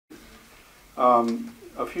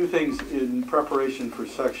A few things in preparation for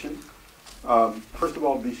section. First of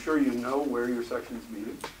all, be sure you know where your section is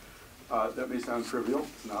meeting. That may sound trivial,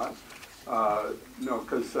 it's not. No,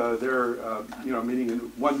 because they're meeting in,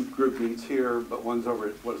 one group meets here, but one's over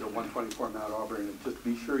at, what is it, 124 Mount Auburn, and just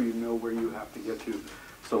be sure you know where you have to get to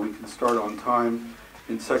so we can start on time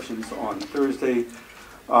in sections on Thursday.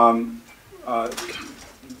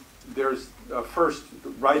 There's a first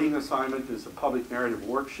writing assignment is a public narrative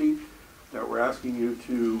worksheet that we're asking you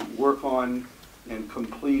to work on and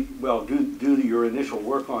complete, well, do your initial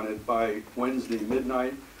work on it by Wednesday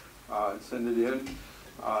midnight. Send it in.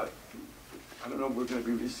 I don't know if we're going to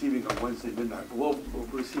be receiving on Wednesday midnight, but we'll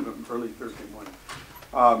receive them early Thursday morning.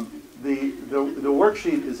 The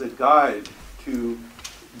worksheet is a guide to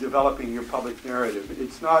developing your public narrative.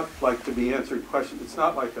 It's not like to be answered questions. It's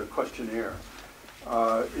not like a questionnaire.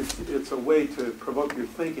 It's a way to provoke your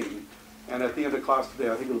thinking. And at the end of class today,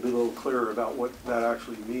 I think it'll be a little clearer about what that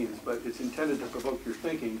actually means. But it's intended to provoke your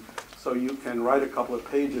thinking so you can write a couple of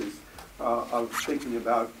pages of thinking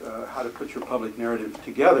about how to put your public narrative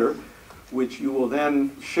together, which you will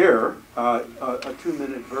then share a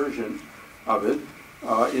 2-minute version of it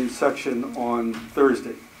in section on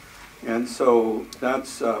Thursday. And so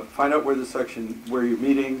that's find out where where you're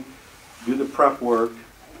meeting, do the prep work,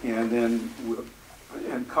 and then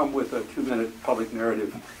come with a 2-minute public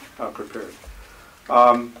narrative prepared.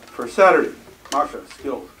 For Saturday, Masha,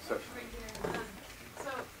 skills session. Right here.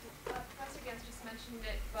 So Professor Ganz just mentioned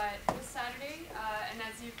it, but this Saturday, and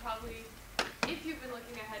as you probably, if you've been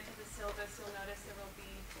looking ahead to the syllabus, you'll notice there will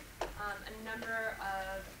be a number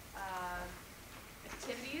of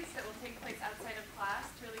activities that will take place outside of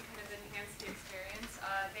class to really kind of enhance the experience.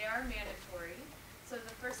 They are mandatory. So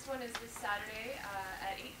the first one is this Saturday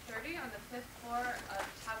at 8:30 on the 5th floor of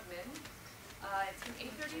Taubman. It's from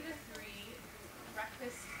 8:30 to 3.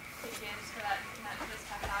 Breakfast begins for that first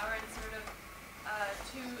half hour, and sort of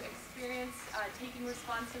to experience taking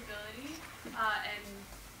responsibility and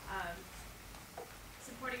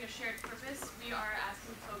supporting a shared purpose. We are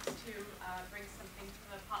asking folks to bring something to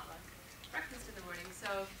the potluck breakfast in the morning.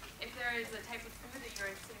 So if there is a type of food that you're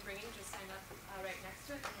interested in bringing, just sign up right next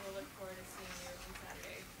to it, and we'll look forward to seeing you on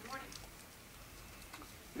Saturday morning.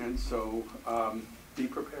 And so be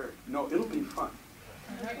prepared. No, it'll be fun.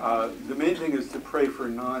 The main thing is to pray for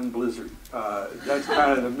non-blizzard. That's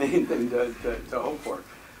kind of the main thing to hope for.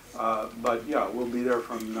 But yeah, we'll be there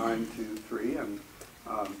from 9 to 3, and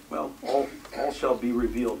well, all shall be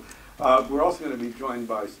revealed. We're also going to be joined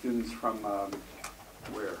by students from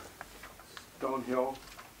where? Stonehill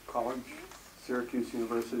College, Syracuse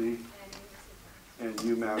University, and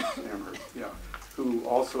UMass Amherst, yeah, who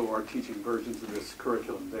also are teaching versions of this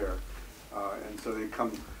curriculum there. And so they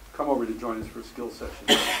come over to join us for skill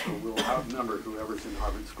sessions. So we'll outnumber whoever's in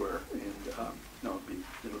Harvard Square, and no,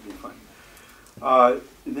 it'll be fun.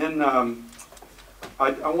 Then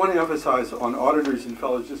I want to emphasize on auditors and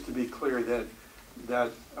fellows, just to be clear,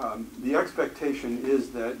 that the expectation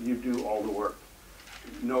is that you do all the work,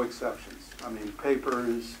 no exceptions. I mean,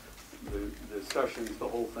 papers, the sessions, the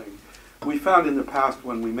whole thing. We found in the past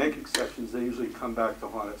when we make exceptions, they usually come back to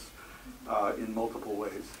haunt us in multiple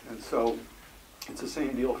ways. And so it's the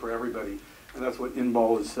same deal for everybody. And that's what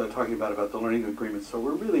Inbal is talking about the learning agreement. So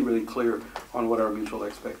we're really, really clear on what our mutual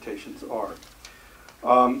expectations are.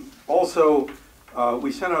 Also,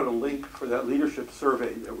 we sent out a link for that leadership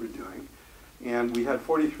survey that we're doing. And we had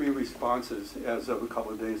 43 responses as of a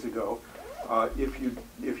couple of days ago. If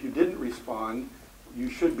you didn't respond, you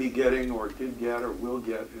should be getting, or did get, or will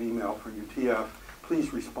get an email from your TF.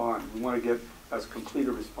 Please respond. We want to get as complete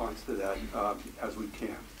a response to that as we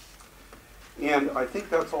can. And I think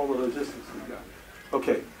that's all the logistics we've got.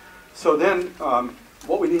 Okay, so then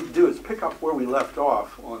what we need to do is pick up where we left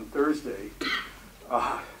off on Thursday.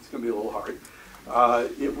 It's going to be a little hard.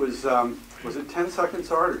 It was it 10 seconds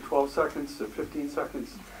hard, or 12 seconds, or 15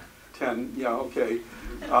 seconds? 10, yeah, okay.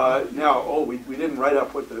 Now, we didn't write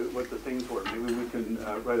up what the things were. Maybe we can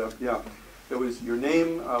write up, yeah. It was your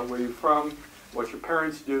name, where you're from, what your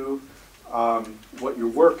parents do, what your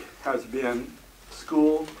work has been,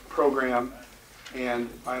 school, program, and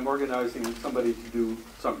I'm organizing somebody to do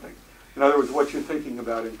something. In other words, what you're thinking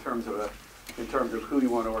about in terms of who you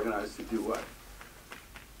want to organize to do what.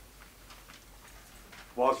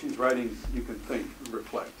 While she's writing, you can think,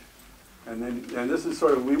 reflect. And this is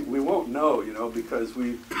sort of, we won't know, because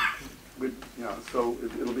so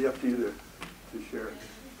it'll be up to you to share.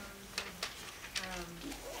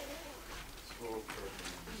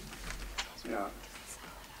 Yeah.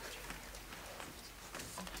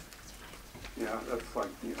 Yeah, that's like,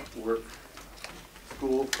 work,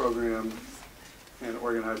 school, program, and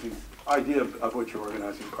organizing, idea of what your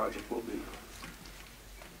organizing project will be.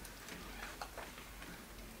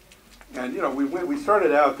 And you know, we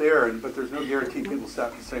started out there, but there's no guarantee people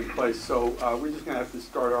sat in the same place. So we're just going to have to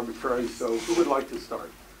start arbitrarily. So who would like to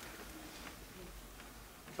start?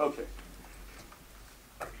 Okay.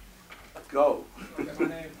 Go. Okay,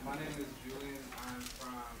 my name is Julian. I'm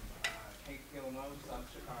from Kankakee, South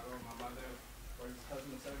Chicago. My mother works as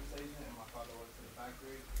customer service agent, and my father works in the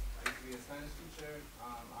factory. I used to be a Spanish teacher.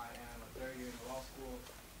 I am a third year in the law school.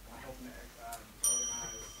 I'm helping to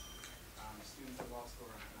organize students at law school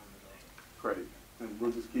and economic development. Great. And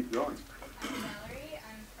we'll just keep going. I'm Valerie.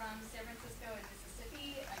 I'm from San Francisco in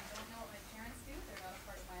Mississippi. I don't know what my parents do. They're not a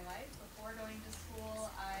part of my life. Before going to school,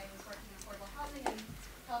 I was working in affordable housing and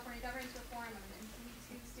California governance reform. I'm an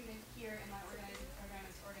MPE2 student here, and my program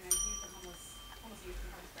is organized youth and homeless youth in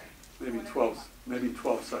Harrisburg. Maybe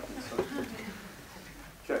 12 seconds.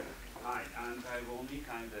 Okay. Hi, I'm Guy Volnik.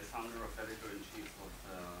 I'm the founder of editor-in-chief of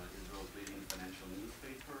Israel's leading financial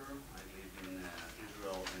newspaper. I live in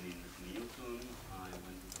Israel and in Newton. I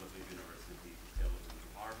went to Tel Aviv University to Tel Aviv to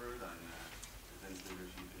Harvard. I'm a Defense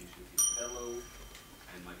Leadership Initiative Fellow,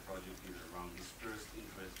 and my project is around his first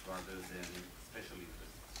interest rather than special interests.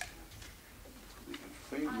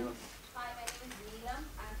 Interesting. Yeah. Hi, my name is Neelam.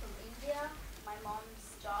 I'm from India. My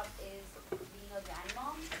mom's job is being a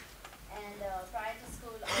grandmom. And prior to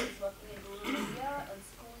school, I was working in rural India on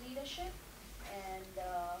school leadership. And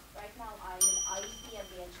right now, I'm in IEP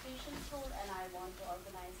at the education school, and I want to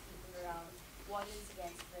organize people around violence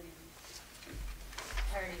against women.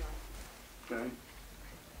 Okay.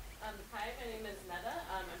 Hi, my name is Neda.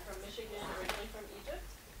 I'm from Michigan, originally from Egypt.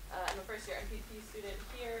 I'm a first-year MPP student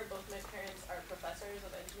here. Both my parents are professors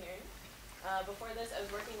of engineering. Before this, I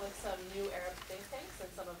was working with some new Arab think tanks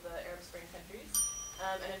in some of the Arab Spring countries.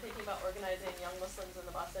 And I'm thinking about organizing young Muslims in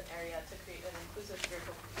the Boston area to create an inclusive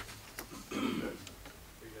spiritual community.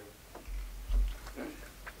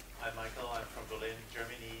 I'm Michael. I'm from Berlin,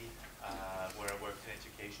 Germany, where I worked in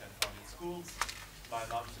education and founding schools. My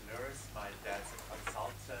mom's a nurse. My dad's a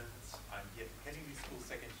consultant. I'm here at Kennedy School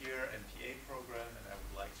second year MPA program, and I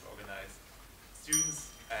would like to organize students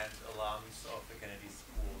and alums of the Kennedy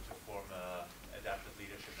School to form an adaptive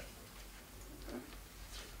leadership network. Okay.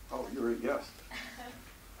 Oh, you're a guest.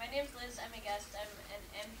 My name's Liz. I'm a guest. I'm an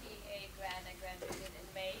MPA grad. I graduated in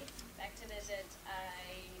May. Back to visit.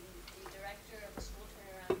 I'm the director of a school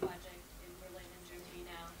turnaround project in Berlin and Germany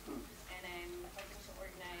now, and I'm hoping to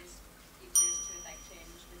organize teachers to effect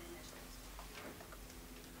change within their schools.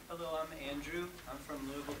 Hello, I'm Andrew. I'm from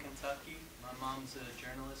Louisville, Kentucky. My mom's a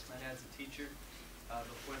journalist. My dad's a teacher.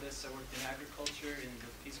 Before this, I worked in agriculture in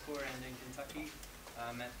the Peace Corps and in Kentucky.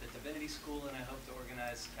 I'm at the Divinity School, and I hope to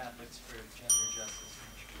organize Catholics for gender justice in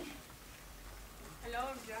the church. Hello,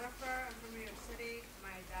 I'm Jennifer. I'm from New York City.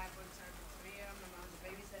 My dad works at Korea. My mom's a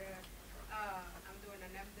babysitter. I'm doing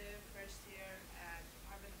an MDiv first year at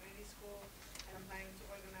Harvard Divinity School, and I'm planning to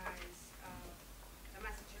organize the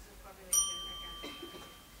Massachusetts population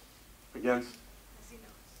Against?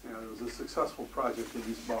 casinos. Yeah, it was a successful project in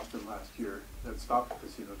East Boston last year that stopped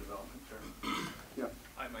casino development there. Yeah.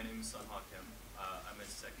 Hi, my name is Sun Ha Kim. I'm a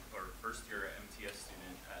first year MTS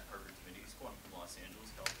student at Harvard Divinity School. I'm from Los Angeles,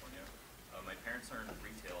 California. My parents are in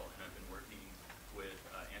retail, and I've been working with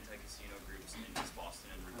anti-casino groups in East Boston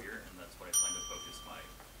and Revere, and that's what I plan to focus my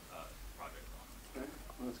project on. Okay.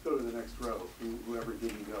 Well, let's go to the next row, whoever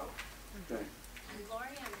didn't go. Okay. I'm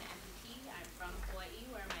Lori. I'm an MPP. I'm from Hawaii,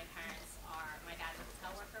 where my parents are. My dad's a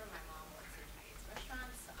hotel worker. My mom works in Chinese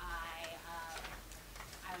restaurants. I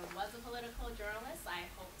was a political journalist. I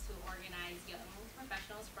hope to organize young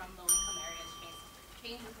professionals from low-income areas,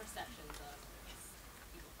 change the perceptions of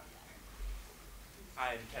people from that area.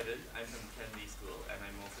 Hi, I'm Kevin. I'm from Kennedy School, and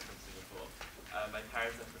I'm also from Singapore. My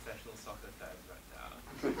parents are professional soccer fans right now.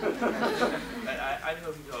 And I'm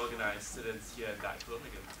hoping to organize students here in Vancouver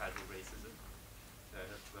against title racism. So I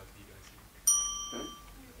hope to work with you guys here. Okay.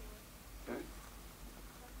 Okay.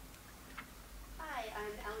 Hi,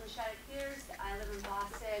 I'm Ellen Shattuck Pierce. I live in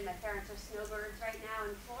Boston. My parents are snowbirds right now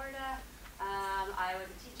in Florida. I was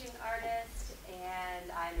a teaching artist, and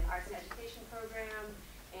I'm in arts and education program,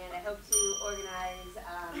 and I hope to organize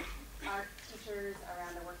art teachers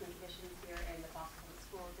around the working conditions here in the Boston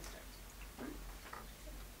School District.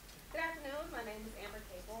 Good afternoon. My name is Amber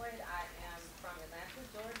K. Boyd. I am from Atlanta,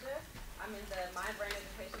 Georgia. I'm in the My Brand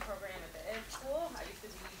Education program at the Ed School. I used to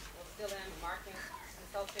be, still am, a marketing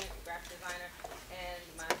consultant, graphic designer, and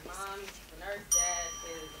my mom, the nurse, dad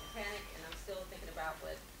is a mechanic, and I'm still thinking about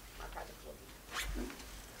what my project will be.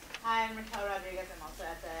 Hi, I'm Raquel Rodriguez. I'm also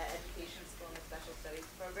at the Education School in the Special Studies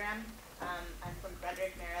program. I'm from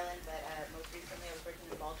Frederick, Maryland, but most recently I was working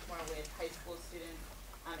in Baltimore with high school students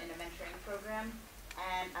in a mentoring program.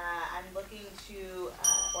 And I'm looking to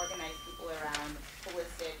organize people around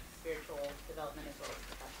holistic spiritual development as well as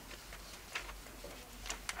professional.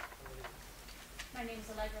 My name is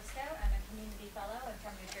Allegra Scout. I'm a community fellow. I'm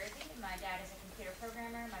from New Jersey. My dad is a computer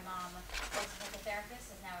programmer. My mom works as a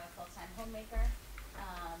therapist, is now a full-time homemaker.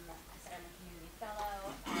 I said I'm a community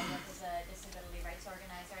fellow. I work as a disability rights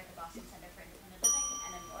organizer at the Boston Center for Independent Living,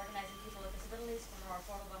 and I'm organizing people with disabilities for more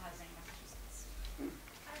affordable housing in Massachusetts.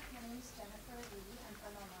 Hi, my name is Jennifer Lee. I'm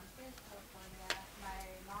from Almonte, California. My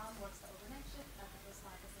mom works the overnight shift at the post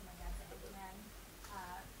office and my dad's a handyman.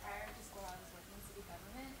 Prior to school, I was working in city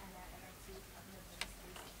government and at MIT Department of Business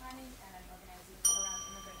Studies and Planning, and I'm organizing around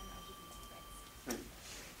immigrant and LGBT rights.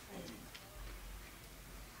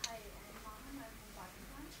 Hi, I'm Maham. I'm from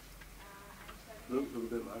Pakistan. I'm studying. A little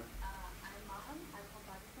bit louder. I'm Maham. I'm from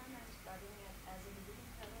Pakistan. I'm studying as a visiting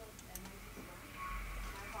fellow at MIT Department.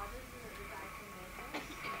 My father is a retired filmmaker,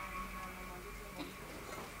 and my mother is a homemaker.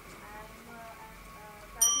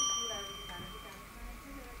 Prior to school, I was a manager campus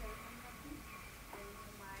manager at a telecom company, and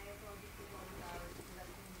my project is all about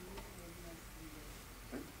developing new Canadian studios.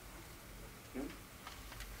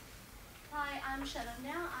 Hi, I'm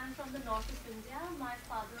Sharanya. I'm from the north of India. My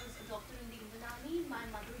father is a doctor in the Indian Army. My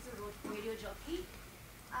mother is a radio jockey.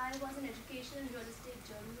 I was an education and real estate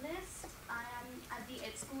journalist. I am at the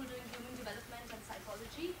Ed School doing human development and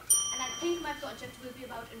psychology. And I think my project will be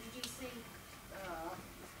about introducing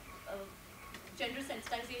gender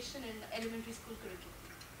sensitization in elementary school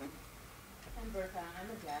curriculum. I'm Bertha.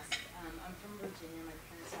 I'm a desk. I'm from Virginia. My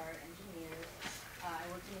parents are engineers. I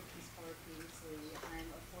worked in the Peace Corps previously. I'm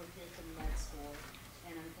a fourth year from med school,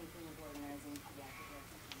 and I'm thinking of organizing pediatric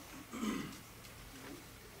refugees.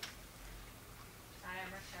 Hi,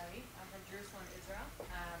 I'm Racheli. I'm from Jerusalem, Israel.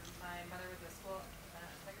 My mother was a school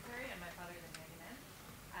secretary and my father is a handyman.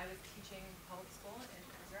 I was teaching public school in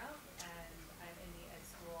Israel, and I'm in the Ed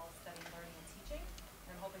School studying learning and teaching.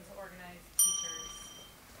 I'm hoping to organize teachers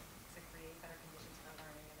to create better conditions for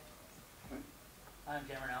learning and education. I'm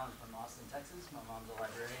Cameron Allen from Austin, Texas. My mom's a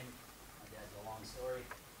librarian. My dad's a long story.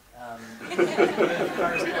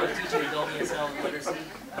 Teaching adult ESL literacy.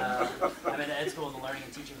 I'm in the Ed School in the Learning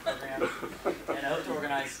and Teaching program, and I hope to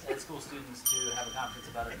organize Ed School students to have a conference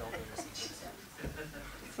about adult literacy.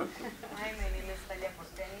 Hi, my name is Talia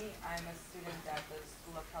Porteni. I'm a student at the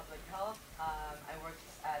School of Public Health. I worked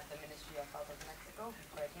at the Ministry of Health of Mexico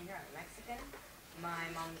before I came here. I'm Mexican.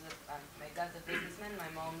 My dad's a businessman.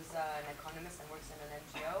 My mom's an economist and works in an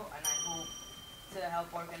NGO, and I hope to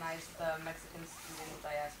help organize the Mexican student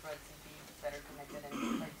diaspora to be better connected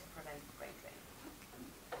and try to prevent brain drain.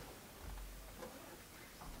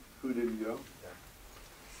 Who didn't go?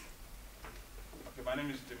 Okay, my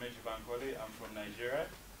name is Dimeji Bankole. I'm from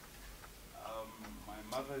Nigeria. My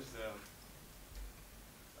mother is the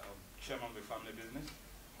chairman of the family business.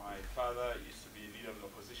 My father used to be leader of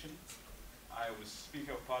the opposition. I was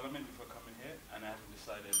Speaker of Parliament before coming here, and I haven't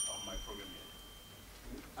decided on my program yet.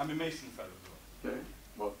 I'm a Mason fellow as well. Okay,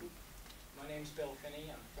 welcome. My name's Bill Finney.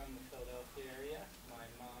 I'm from the Philadelphia area. My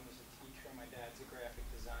mom is a teacher. My dad's a graphic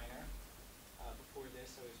designer. Before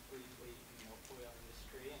this, I was briefly in the oil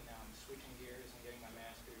industry, and now I'm switching gears and getting my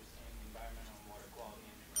master's in environmental and water quality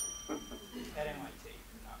engineering at MIT,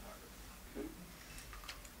 not Harvard. Okay.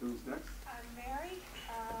 Who's next? I'm Mary.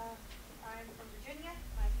 I'm from Virginia.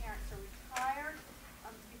 My parents are retired.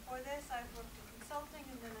 Before this, I've worked in consulting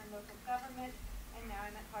and then in local government, and now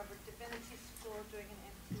I'm at Harvard Divinity School doing an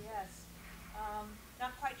MTS.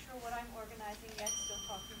 Not quite sure what I'm organizing yet, still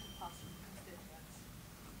talking to possible constituents.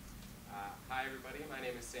 Hi everybody, my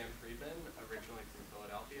name is Sam Friedman, originally from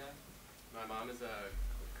Philadelphia. My mom is a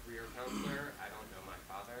career counselor. I don't know my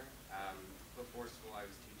father. Before school I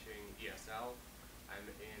was teaching ESL. I'm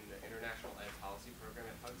in the International Ed Policy Program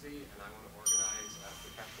at Hugsy, and I want to organize a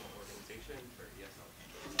professional organization for ESL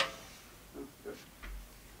teachers.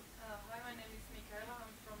 Hi, my name is Michaela.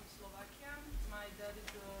 I'm from Slovakia. My dad is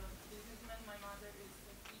a businessman. My mother is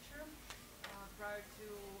a teacher. Prior to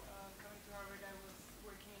coming to Harvard, I was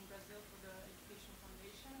working in Brazil for the Education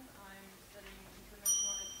Foundation. I'm studying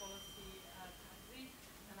international ed policy at Hugsy,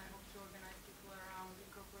 and I hope to organize people around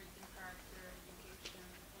incorporating character, education,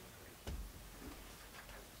 and curriculum.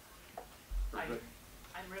 Hi,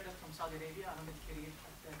 I'm Reda from Saudi Arabia. I'm a career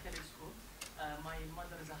at the Career School. My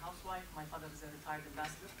mother is a housewife. My father is a retired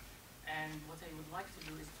ambassador. And what I would like to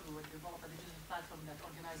do is to develop a digital platform that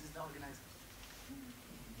organizes the organizers.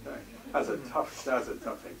 Okay. That's a tough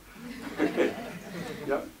thing.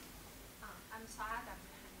 Yep. I'm Saad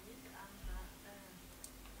Abdelhamid. I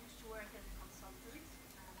used to work as a consultant,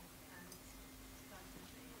 and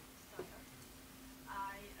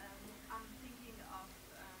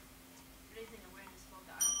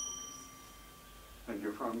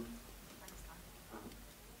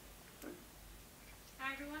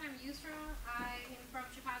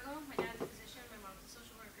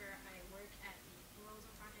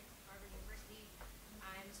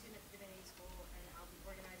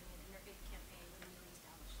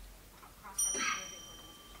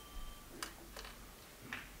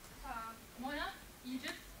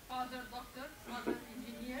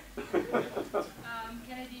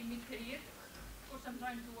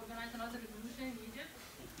trying to organize another revolution in Egypt.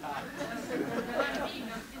 I'm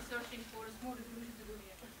still searching for a small revolution to do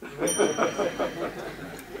here.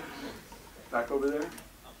 Back over there.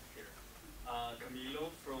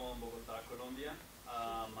 Camilo from Bogotá, Colombia.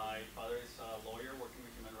 My father is a lawyer working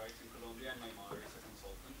with human rights in Colombia, and my mother is a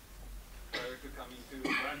consultant. Prior to coming to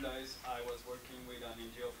Brandeis, I was working with an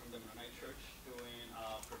NGO from the Mennonite Church doing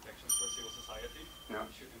protections for civil society,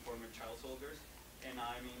 shooting former child soldiers. And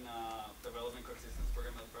I'm in development coexistence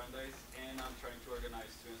program at Brandeis, and I'm trying to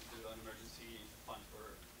organize students to an emergency fund for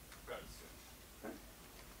graduate students.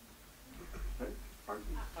 Okay.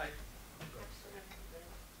 Hi.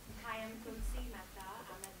 Hi, I'm Tulsi Mehta.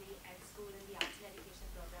 I'm at the Ed School in the Arts and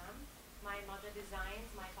Education program. My mother designs,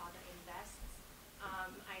 my father invests.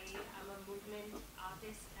 I am a movement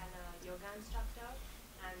artist and a yoga instructor,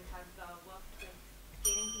 and have worked with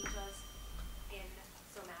training teachers in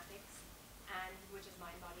somatics, and which is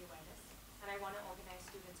mind-body awareness. And I want to organize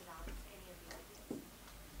students around any of these ideas.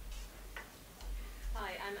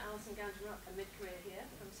 Hi, I'm Alison Gandron, a mid-career here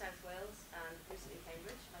from South Wales and recently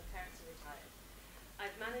Cambridge. My parents are retired.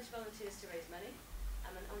 I've managed volunteers to raise money.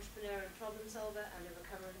 I'm an entrepreneur and problem solver and a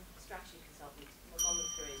recovering strategy consultant. I'm a mom of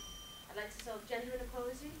 3. I'd like to solve gender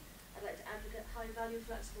inequality. I'd like to advocate high-value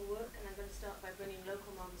flexible work, and I'm going to start by bringing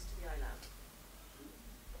local models to the iLab.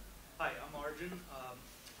 Hi, I'm Arjun. I'm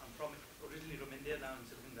originally from India, now in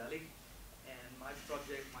Silicon Valley. And my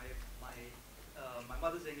project, my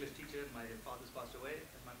mother's an English teacher, my father's passed away,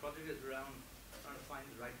 and my project is around trying to find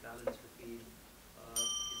the right balance between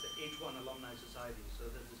it's an H1 alumni society, so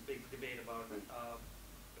there's this big debate about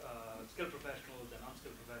skilled professionals and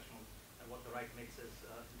unskilled professionals and what the right mix is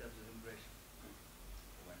in terms of immigration.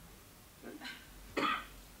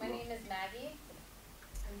 My name is Maggie.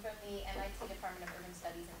 I'm from the MIT Department of Urban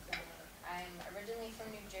Studies in Cleveland. I'm originally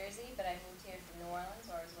from New Jersey, but I moved here from New Orleans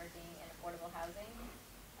where I was working in affordable housing.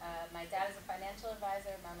 My dad is a financial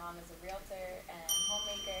advisor, my mom is a realtor and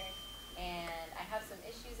homemaker, and I have some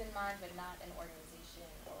issues in mind, but not an organization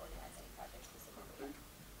or organizing project specifically.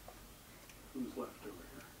 Who's left over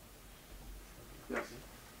here? Yes.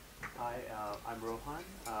 Hi, I'm Rohan.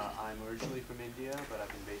 I'm originally from India, but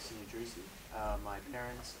I've been based in New Jersey. My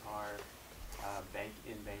parents are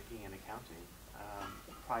in banking and accounting.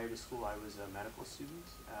 Prior to school, I was a medical student,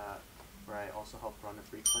 where I also helped run a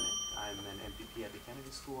free clinic. I'm an MPP at the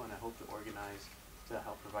Kennedy School, and I hope to organize to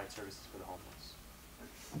help provide services for the homeless.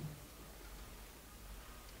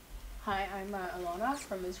 Hi, I'm Alona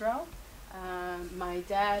from Israel. My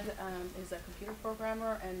dad is a computer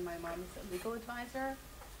programmer, and my mom is a legal advisor.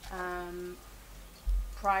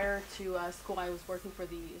 Prior to school, I was working for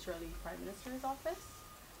the Israeli Prime Minister's office.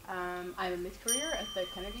 I'm a mid-career at the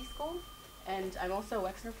Kennedy School, and I'm also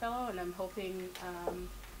a Wexner Fellow, and I'm hoping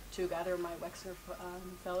to gather my Wexner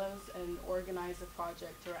Fellows and organize a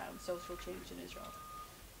project around social change in Israel.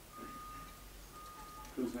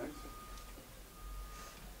 Who's next?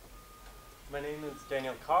 My name is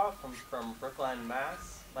Daniel Koff. I'm from Brookline,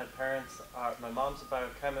 Mass. My mom's a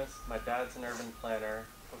biochemist, my dad's an urban planner.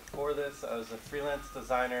 Before this, I was a freelance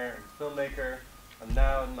designer and filmmaker. I'm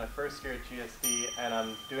now in my first year at GSD, and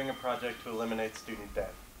I'm doing a project to eliminate student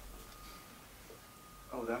debt.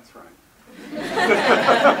 Oh, that's right.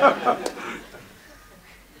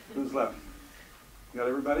 Who's left? You got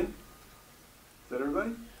everybody? Is that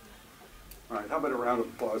everybody? All right, how about a round of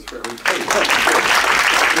applause for everybody?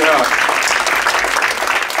 Yeah.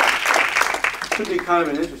 Should be kind of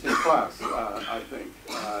an interesting class, I think.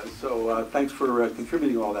 So thanks for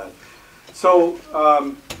contributing all that. So,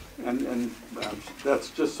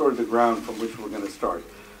 that's just sort of the ground from which we're going to start.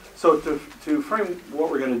 So to frame what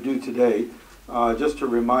we're going to do today, just to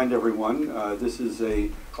remind everyone, this is a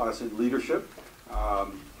class in leadership.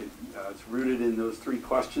 It's rooted in those 3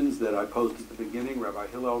 questions that I posed at the beginning, Rabbi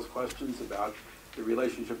Hillel's questions about the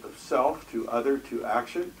relationship of self to other to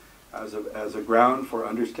action as a ground for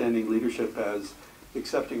understanding leadership as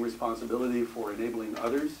accepting responsibility for enabling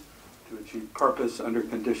others to achieve purpose under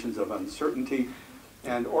conditions of uncertainty.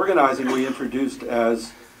 And organizing we introduced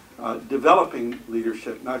as developing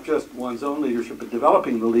leadership, not just one's own leadership, but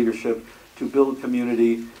developing the leadership to build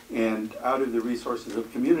community, and out of the resources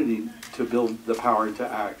of community to build the power to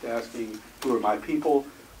act, asking who are my people,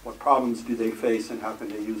 what problems do they face, and how can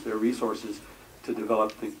they use their resources to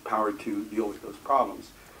develop the power to deal with those problems.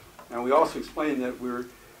 And we also explained that we're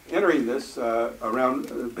entering this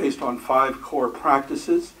based on 5 core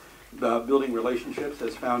practices: building relationships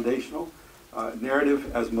as foundational, narrative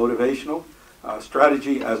as motivational,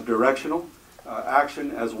 strategy as directional,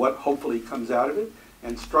 action as what hopefully comes out of it,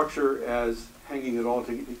 and structure as keeping it all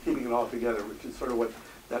together, which is sort of what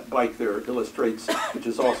that bike there illustrates, which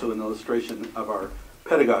is also an illustration of our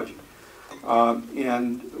pedagogy.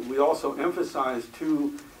 And we also emphasize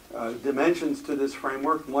two dimensions to this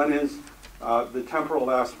framework. One is the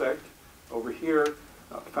temporal aspect over here,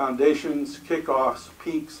 foundations, kickoffs,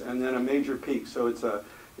 peaks, and then a major peak. So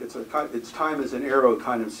it's time as an arrow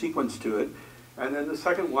kind of sequence to it. And then the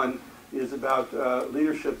second one is about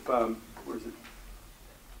leadership. Where is it?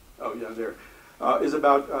 Oh yeah, there. Is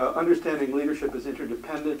about understanding leadership as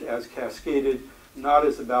interdependent, as cascaded, not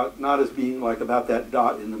as being like about that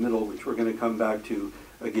dot in the middle, which we're going to come back to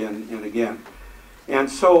again and again. And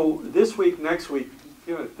so this week, next week,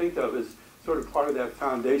 you know, think of as sort of part of that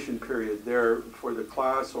foundation period there for the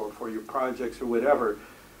class or for your projects or whatever.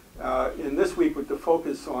 In this week, with the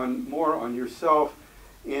focus on more on yourself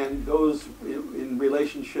and those in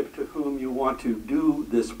relationship to whom you want to do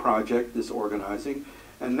this project, this organizing.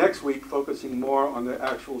 And next week, focusing more on the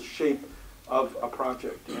actual shape of a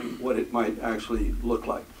project and what it might actually look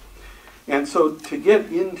like. And so to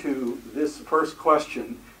get into this first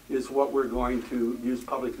question is what we're going to use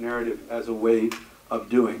public narrative as a way of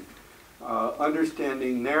doing.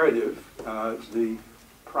 Understanding narrative, the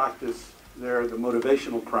practice there, the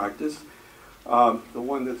motivational practice, the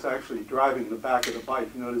one that's actually driving the back of the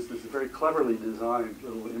bike. Notice this is a very cleverly designed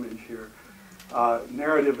little image here.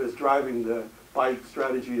 Narrative is driving the bike,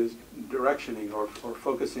 strategy is directioning or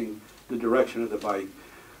focusing the direction of the bike.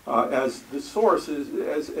 As the source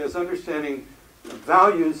is as understanding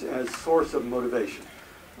values as source of motivation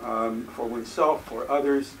for oneself, for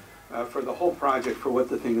others, for the whole project, for what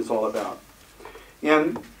the thing is all about.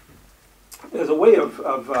 And as a way of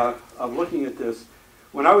looking at this,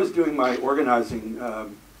 when I was doing my organizing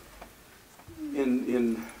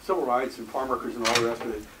in civil rights and farm workers and all the rest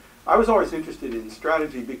of it, I was always interested in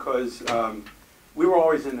strategy because we were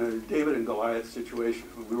always in a David and Goliath situation.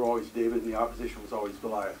 We were always David and the opposition was always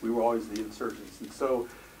Goliath. We were always the insurgents. And so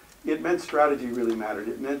it meant strategy really mattered.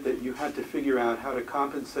 It meant that you had to figure out how to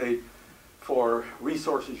compensate for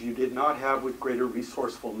resources you did not have with greater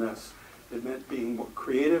resourcefulness. It meant being more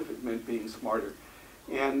creative. It meant being smarter.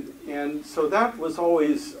 And so that was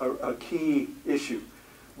always a key issue.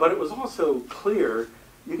 But it was also clear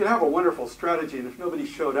you could have a wonderful strategy, and if nobody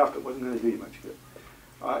showed up, it wasn't going to do you much good.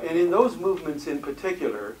 And in those movements in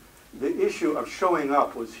particular, the issue of showing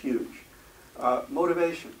up was huge.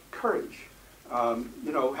 Motivation, courage.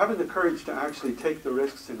 You know, having the courage to actually take the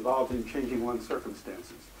risks involved in changing one's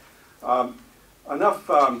circumstances.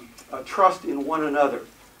 Enough trust in one another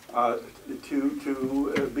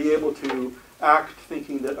to be able to act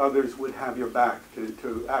thinking that others would have your back,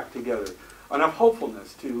 to act together. Enough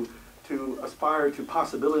hopefulness to aspire to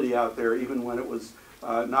possibility out there even when it was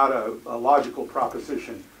not a logical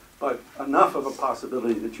proposition, but enough of a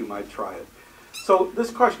possibility that you might try it. So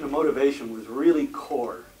this question of motivation was really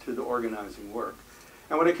core to the organizing work.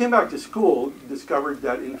 And when I came back to school, discovered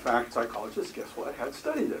that in fact psychologists, guess what, had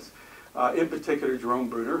studied this. In particular, Jerome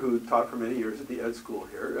Bruner, who taught for many years at the Ed School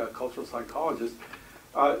here, a cultural psychologist,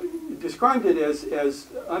 described it as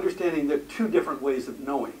understanding that two different ways of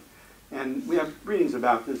knowing. And we have readings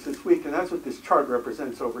about this week, and that's what this chart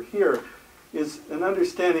represents over here, is an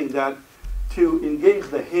understanding that to engage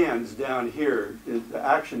the hands down here, the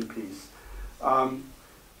action piece,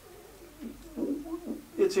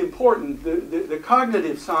 it's important. The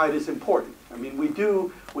cognitive side is important. I mean,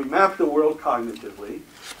 we map the world cognitively.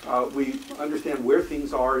 We understand where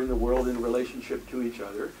things are in the world in relationship to each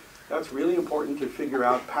other. That's really important to figure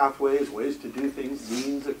out pathways, ways to do things,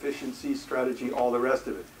 means, efficiency, strategy, all the rest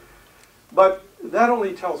of it. But that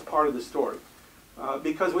only tells part of the story,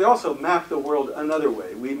 because we also map the world another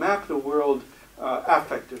way. We map the world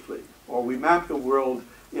affectively, or we map the world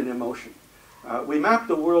in emotion. We map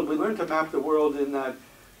the world, we learn to map the world in that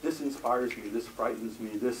this inspires me, this frightens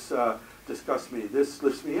me, this disgusts me, this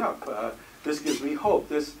lifts me up, this gives me hope.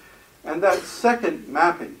 And that second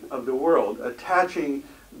mapping of the world, attaching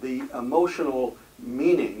the emotional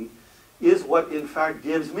meaning, is what in fact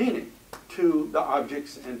gives meaning to the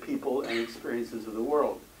objects and people and experiences of the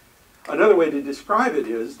world. Another way to describe it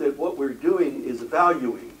is that what we're doing is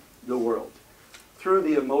valuing the world through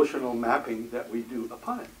the emotional mapping that we do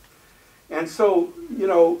upon it. And so, you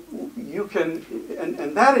know, you can,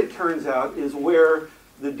 and that it turns out is where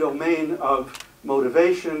the domain of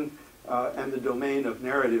motivation and the domain of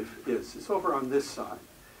narrative is. It's over on this side.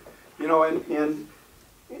 You know, and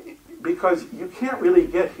because you can't really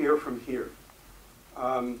get here from here.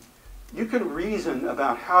 You can reason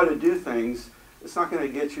about how to do things. It's not going to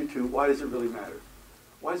get you to why does it really matter?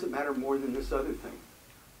 Why does it matter more than this other thing?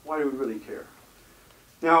 Why do we really care?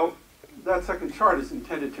 Now, that second chart is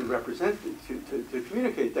intended to represent, to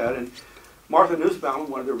communicate that. And Martha Nussbaum,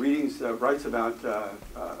 one of the readings, writes about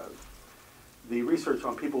the research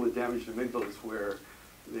on people with damaged amygdalas, where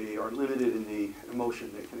they are limited in the emotion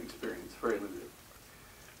they can experience, very limited.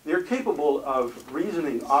 They're capable of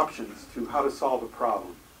reasoning options to how to solve a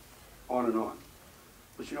problem, on and on.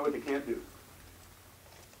 But you know what they can't do?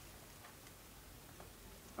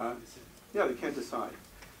 Yeah, they can't decide.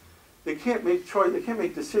 They can't make choice. They can't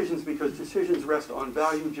make decisions because decisions rest on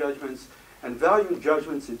value judgments, and value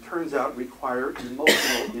judgments, it turns out, require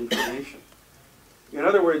emotional information. In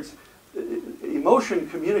other words, emotion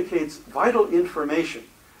communicates vital information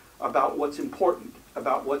about what's important,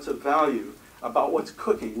 about what's of value, about what's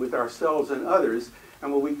cooking with ourselves and others.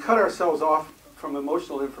 And when we cut ourselves off from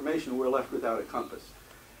emotional information, we're left without a compass.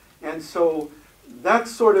 And so that's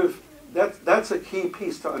sort of that's a key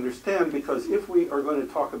piece to understand, because if we are going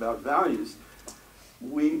to talk about values,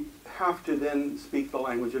 we have to then speak the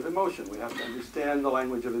language of emotion. We have to understand the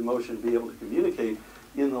language of emotion, be able to communicate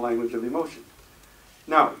in the language of emotion.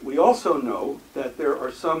 Now, we also know that there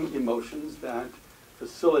are some emotions that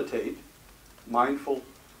facilitate mindful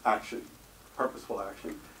action, purposeful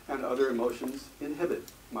action, and other emotions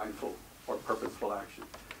inhibit mindful or purposeful action.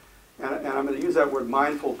 And I'm going to use that word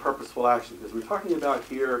mindful, purposeful action, because we're talking about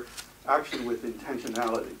here action with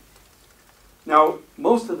intentionality. Now,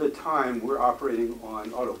 most of the time we're operating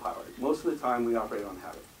on autopilot. Most of the time we operate on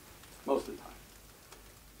habit. Most of the time.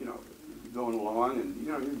 You know, going along and,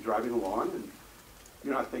 you know, you're driving along and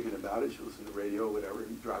you're not thinking about it. You listen to the radio or whatever,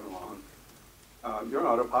 you're driving along. You're on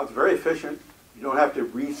autopilot. It's very efficient. You don't have to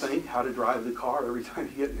rethink how to drive the car every time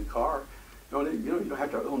you get in the car. You don't have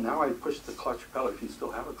to, oh, now I push the clutch pedal if you still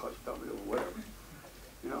have a clutch pedal or whatever.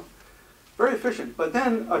 You know? Very efficient. But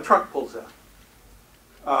then a truck pulls out.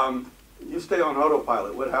 You stay on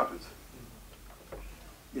autopilot. What happens?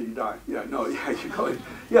 Yeah, you die. Yeah, no,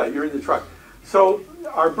 yeah, you're in the truck. So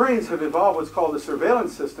our brains have evolved what's called a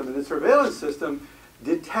surveillance system, and the surveillance system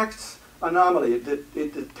detects anomaly. It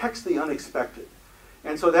detects the unexpected.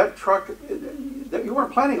 And so that truck, you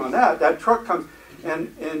weren't planning on that. That truck comes,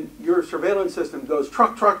 and your surveillance system goes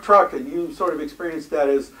truck, truck, truck, and you sort of experience that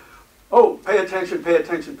as, oh, pay attention, pay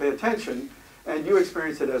attention, pay attention, and you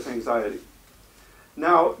experience it as anxiety.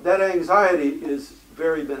 Now, that anxiety is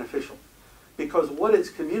very beneficial, because what it's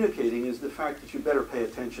communicating is the fact that you better pay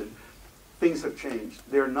attention. Things have changed.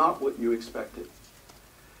 They're not what you expected.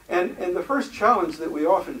 And the first challenge that we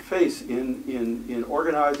often face in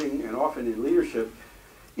organizing and often in leadership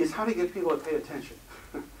is how to get people to pay attention.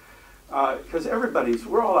 Because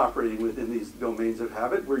we're all operating within these domains of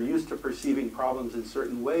habit. We're used to perceiving problems in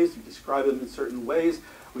certain ways. We describe them in certain ways.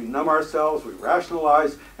 We numb ourselves, we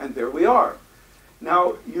rationalize, and there we are.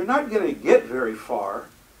 Now, you're not going to get very far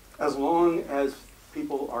as long as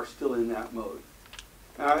people are still in that mode.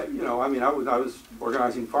 I was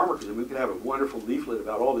organizing farmers, and we could have a wonderful leaflet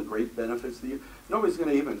about all the great benefits. Nobody's going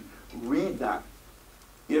to even read that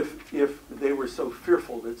if they were so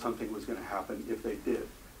fearful that something was going to happen if they did.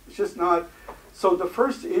 It's just not. So the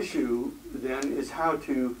first issue then is how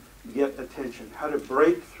to get attention, how to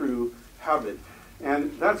break through habit.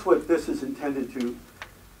 And that's what this is intended to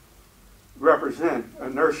represent.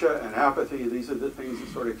 Inertia and apathy, these are the things that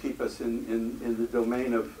sort of keep us in the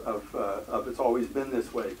domain of it's always been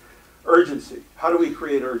this way. Urgency. How do we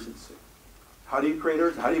create urgency? How do you create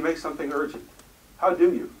urgency? How do you make something urgent? How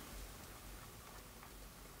do you?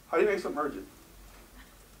 How do you make something urgent?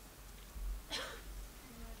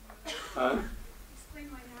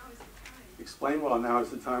 Explain why now is the time. Explain why now is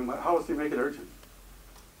the time. How else do you make it urgent?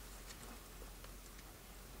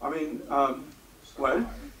 I mean, what?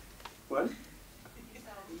 What?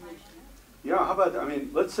 Yeah, how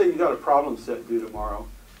about, let's say you got a problem set due tomorrow,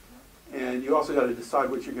 and you also got to decide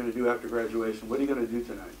what you're going to do after graduation. What are you going to do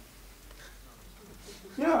tonight?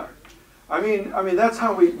 Yeah. I mean, that's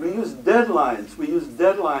how we use deadlines. We use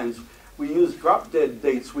deadlines. We use drop-dead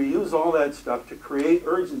dates. We use all that stuff to create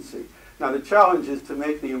urgency. Now, the challenge is to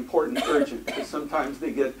make the important urgent, because sometimes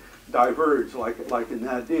they get diverged, like in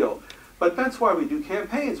that deal. But that's why we do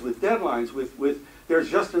campaigns with deadlines, with there's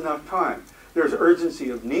just enough time. There's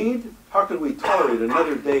urgency of need. How can we tolerate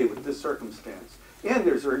another day with this circumstance? And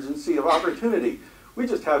there's urgency of opportunity. We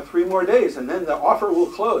just have 3 more days, and then the offer will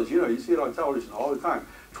close. You know, you see it on television all the time.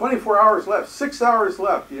 24 hours left, 6 hours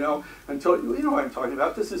left, until, you know what I'm talking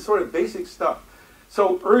about. This is sort of basic stuff.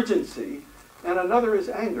 So urgency, and another is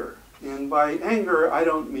anger. And by anger, I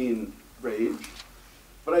don't mean rage,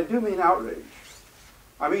 but I do mean outrage.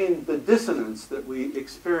 I mean the dissonance that we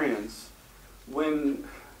experience when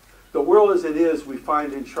the world as it is we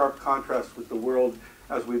find in sharp contrast with the world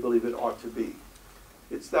as we believe it ought to be.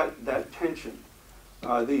 It's that tension.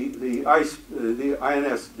 The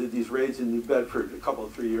INS did these raids in New Bedford a couple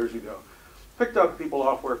of 3 years ago. picked up people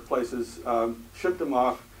off workplaces, shipped them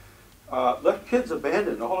off, left kids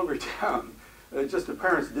abandoned all over town. Just the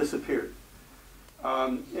parents disappeared.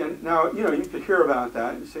 And now, you know, you could hear about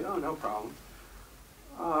that and you say, oh, no problem.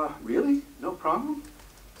 Really? No problem?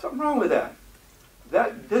 Something wrong with that.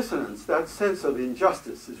 That dissonance, that sense of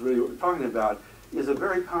injustice is really what we're talking about, is a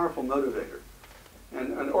very powerful motivator.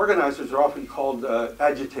 And organizers are often called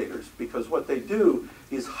agitators, because what they do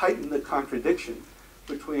is heighten the contradiction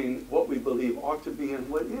between what we believe ought to be and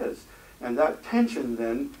what is. And that tension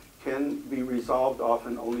then can be resolved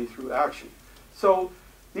often only through action. So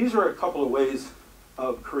these are a couple of ways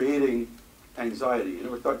of creating anxiety. You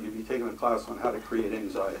never thought you'd be taking a class on how to create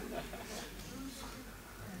anxiety.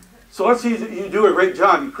 So let's see that you do a great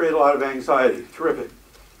job. You create a lot of anxiety. Terrific.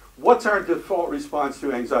 What's our default response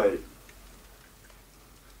to anxiety?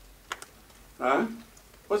 Huh?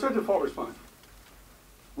 What's our default response?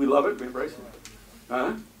 We love it. We embrace it.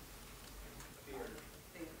 Huh?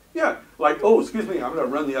 Yeah, like, oh, excuse me, I'm going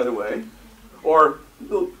to run the other way. Or,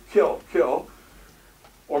 oh, kill.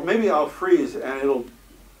 Or maybe I'll freeze and it'll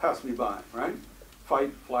pass me by, right?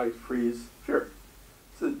 Fight, flight, freeze, fear.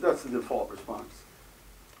 So that's the default response.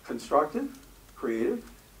 Constructive, creative,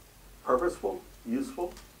 purposeful,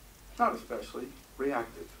 useful, not especially,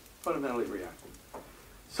 reactive, fundamentally reactive.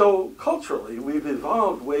 So culturally, we've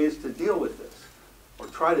evolved ways to deal with this, or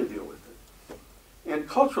try to deal with it. And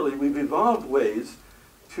culturally, we've evolved ways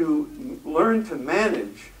to learn to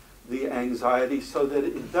manage the anxiety so that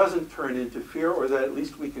it doesn't turn into fear, or that at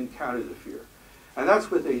least we can counter the fear. And that's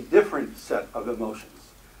with a different set of emotions.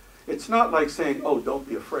 It's not like saying, oh, don't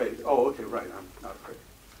be afraid. Oh, okay, right, I'm not afraid.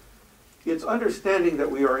 It's understanding that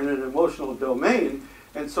we are in an emotional domain,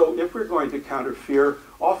 and so if we're going to counter fear,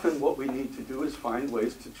 often what we need to do is find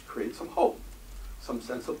ways to create some hope, some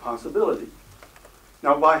sense of possibility.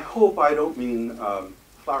 Now, by hope, I don't mean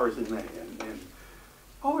flowers in May and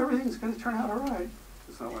oh, everything's going to turn out all right.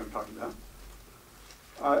 That's not what I'm talking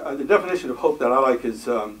about. The definition of hope that I like is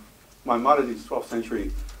Maimonides, 12th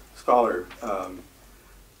century scholar,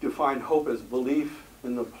 defined hope as belief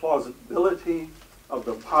in the plausibility of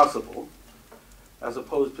the possible as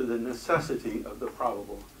opposed to the necessity of the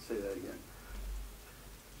probable. I'll say that again.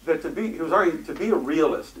 That he was arguing to be a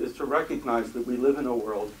realist is to recognize that we live in a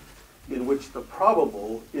world in which the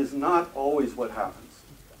probable is not always what happens.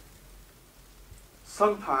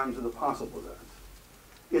 Sometimes the possible does.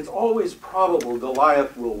 It's always probable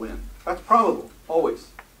Goliath will win. That's probable,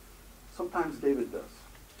 always. Sometimes David does.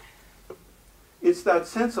 It's that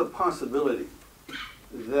sense of possibility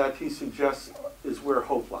that he suggests is where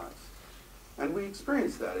hope lies. And we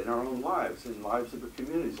experience that in our own lives, in lives of the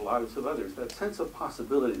communities, lives of others. That sense of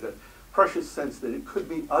possibility, that precious sense that it could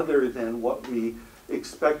be other than what we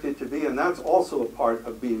expect it to be. And that's also a part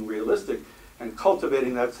of being realistic and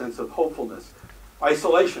cultivating that sense of hopefulness.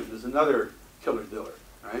 Isolation is another killer diller,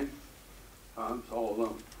 right? It's all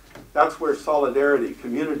alone. That's where solidarity,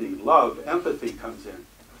 community, love, empathy comes in.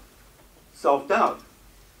 Self-doubt.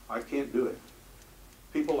 I can't do it.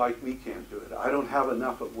 People like me can't do it. I don't have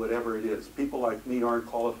enough of whatever it is. People like me aren't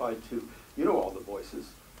qualified to. You know all the voices,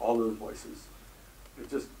 all those voices. They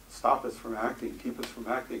just stop us from acting, keep us from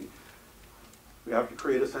acting. We have to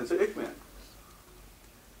create a sense of Ickman.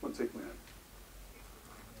 What's Ickman?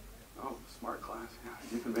 Oh, smart class. Yeah,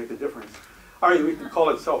 you can make a difference. All right, we can call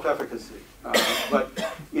it self-efficacy. But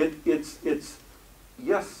it's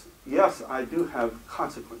yes, I do have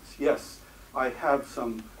consequence. Yes, I have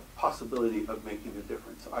some possibility of making a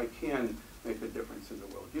difference. I can make a difference in the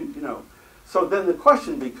world. You know. So then the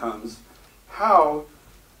question becomes how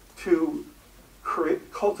to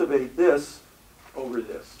cultivate this over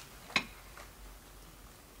this.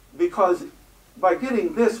 Because by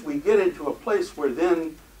getting this, we get into a place where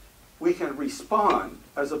then we can respond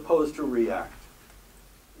as opposed to react.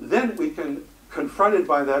 Then we can, confronted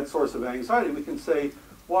by that source of anxiety, we can say,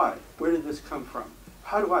 why? Where did this come from?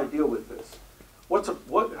 How do I deal with this?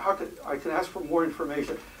 I can ask for more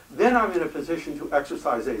information. Then I'm in a position to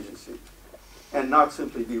exercise agency and not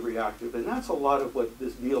simply be reactive. And that's a lot of what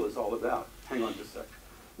this deal is all about. Hang on just a sec.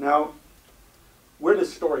 Now, where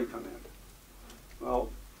does story come in? Well,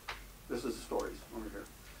 this is stories over here.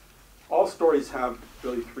 All stories have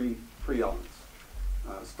really three elements.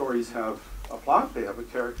 Stories have a plot, they have a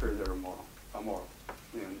character, they're moral.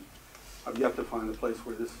 And I've yet to find a place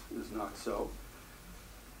where this is not so.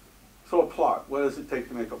 So a plot, what does it take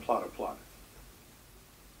to make a plot a plot?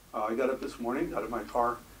 I got up this morning, got in my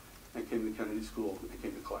car, and came to Kennedy School and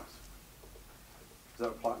came to class. Is that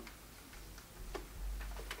a plot?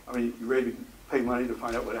 I mean, you ready to pay money to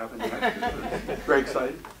find out what happened next? Very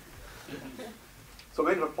excited. So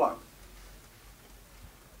make it a plot.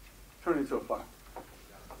 turn into a flat?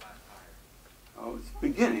 Oh, it's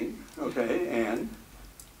beginning, okay, and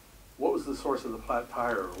what was the source of the flat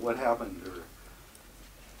tire, or what happened, or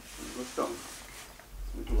let's go.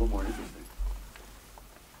 Let's make it a little more interesting.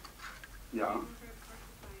 Yeah?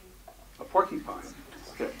 A porcupine.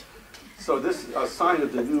 Okay. So this is a sign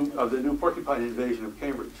of the new porcupine invasion of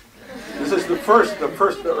Cambridge. This is the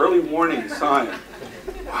first early warning sign.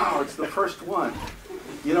 Wow, it's the first one.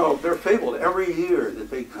 You know, they're fabled every year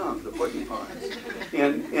that they come, the porcupines.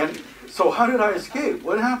 And so how did I escape?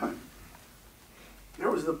 What happened?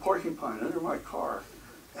 There was the porcupine under my car,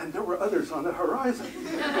 and there were others on the horizon.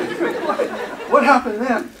 What happened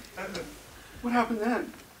then? What happened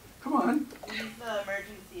then? Come on. Use the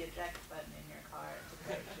emergency eject button in your car to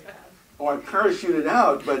parachute out. Oh, I parachuted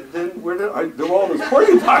out, but then there were all those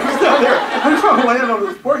porcupines down there. I was trying to land on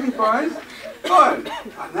those porcupines. Fun.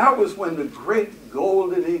 And that was when the great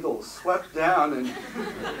golden eagle swept down and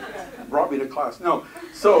brought me to class. No.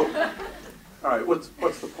 So, all right, what's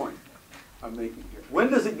the point I'm making here?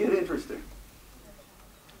 When does it get interesting?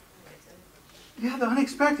 Yeah, the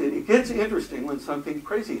unexpected. It gets interesting when something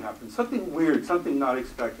crazy happens, something weird, something not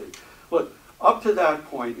expected. Look, up to that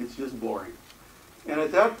point, it's just boring. And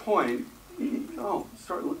at that point,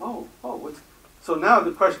 so now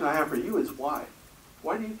the question I have for you is why?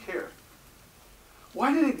 Why do you care?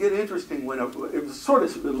 Why did it get interesting when it was sort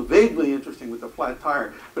of vaguely interesting with the flat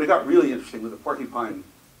tire, but it got really interesting with the porcupine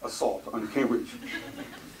assault on Cambridge?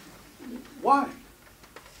 Why?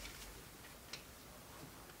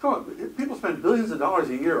 Come on, people spend billions of dollars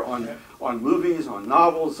a year on movies, on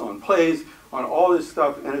novels, on plays, on all this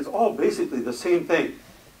stuff, and it's all basically the same thing.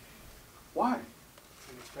 Why?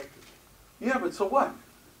 Unexpected. Yeah, but so what?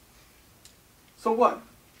 So what?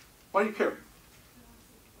 Why do you care?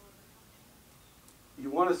 You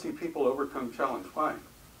want to see people overcome challenge. Why?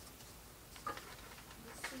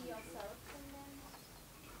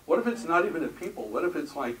 What if it's not even a people? What if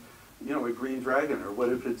it's like, you know, a green dragon? Or what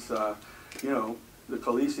if it's, you know, the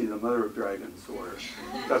Khaleesi, the mother of dragons? Or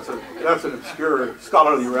that's an obscure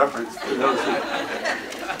scholarly reference to those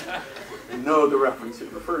who know the reference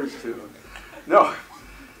it refers to. No,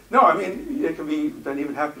 I mean, it can be, doesn't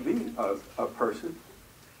even have to be a person.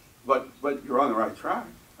 But you're on the right track,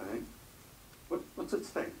 I think. What's at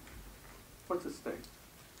stake? What's at stake?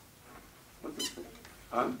 What's at stake?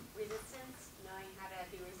 Resistance, knowing how to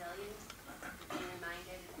be resilient, being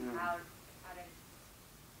reminded how to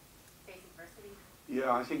face adversity.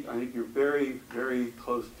 Yeah, I think you're very, very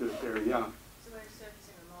close to it there, yeah. So we're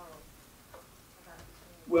surfacing the moral.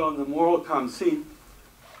 Well, and the moral comes, see,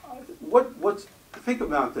 think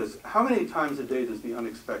about this. How many times a day does the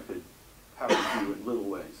unexpected happen to you in little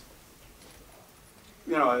ways?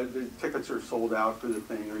 You know, the tickets are sold out for the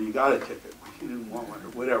thing, or you got a ticket, you didn't want one, or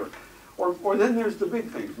whatever. Or then there's the big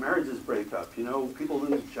things. Marriages break up, you know, people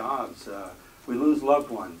lose jobs, we lose loved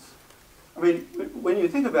ones. I mean, when you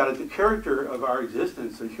think about it, the character of our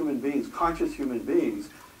existence as human beings, conscious human beings,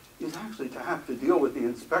 is actually to have to deal with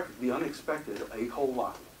the unexpected a whole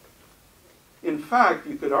lot. In fact,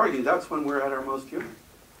 you could argue that's when we're at our most human,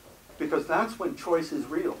 because that's when choice is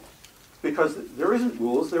real. Because there isn't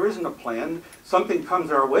rules, there isn't a plan. Something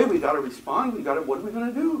comes our way, we got to respond. What are we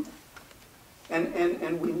going to do?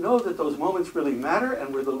 And we know that those moments really matter,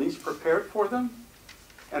 and we're the least prepared for them.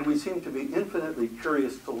 And we seem to be infinitely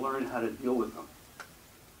curious to learn how to deal with them.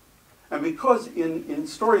 And because in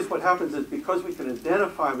stories what happens is because we can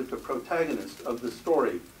identify with the protagonist of the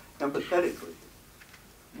story empathetically,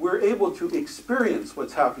 we're able to experience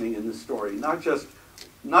what's happening in the story, not just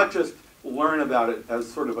learn about it as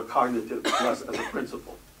sort of a cognitive, less as a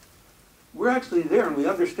principle. We're actually there, and we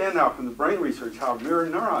understand now from the brain research how mirror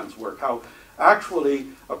neurons work, how actually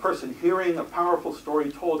a person hearing a powerful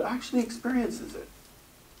story told actually experiences it.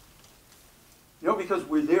 You know, because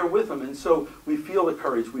we're there with them, and so we feel the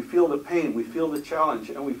courage, we feel the pain, we feel the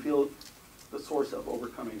challenge, and we feel the source of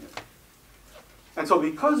overcoming it. And so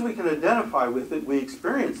because we can identify with it, we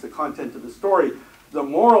experience the content of the story. The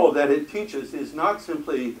moral that it teaches is not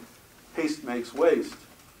simply haste makes waste.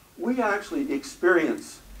 We actually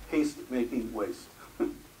experience haste making waste. Does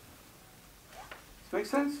this make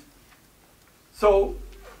sense? So,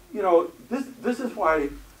 you know, this is why,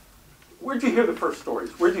 where'd you hear the first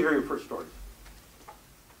stories? Where'd you hear your first stories?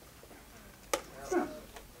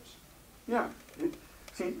 Yeah.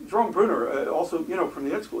 See, Jerome Bruner, also, you know, from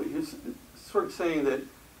the ed school, he's sort of saying that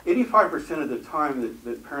 85% of the time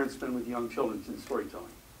that parents spend with young children is in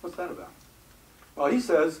storytelling. What's that about? Well, he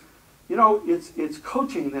says, you know, it's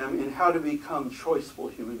coaching them in how to become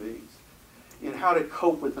choiceful human beings, in how to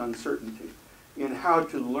cope with uncertainty, in how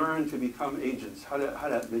to learn to become agents, how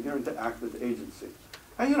to begin to act with agency.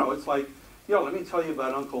 And you know, it's like, you know, let me tell you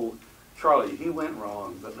about Uncle Charlie. He went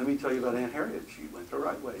wrong, but let me tell you about Aunt Harriet. She went the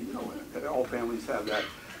right way. You know, all families have that.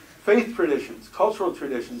 Faith traditions, cultural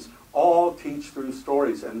traditions, all teach through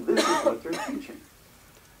stories, and this is what they're teaching.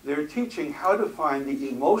 They're teaching how to find the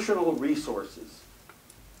emotional resources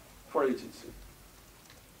for agency.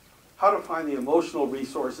 How to find the emotional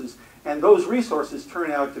resources, and those resources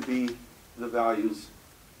turn out to be the values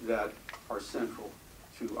that are central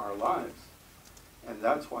to our lives. And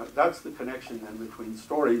that's the connection then between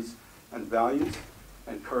stories and values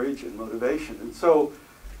and courage and motivation. And so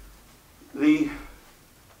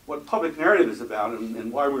what public narrative is about,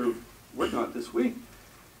 and why we're working on it this week,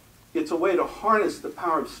 it's a way to harness the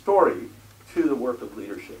power of story to the work of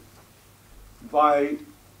leadership. By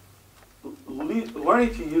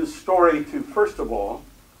learning to use story to, first of all,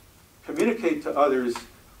 communicate to others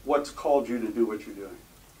what's called you to do what you're doing.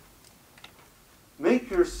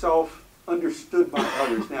 Make yourself understood by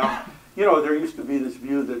others. Now, you know, there used to be this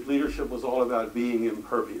view that leadership was all about being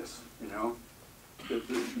impervious, you know? That,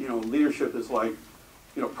 you know, leadership is like,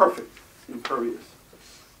 you know, perfect, impervious.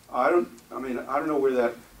 I don't know where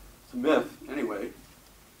that's a myth, anyway. You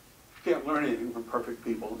can't learn anything from perfect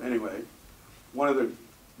people, anyway. One of the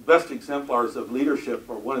best exemplars of leadership,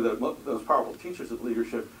 or one of the most powerful teachers of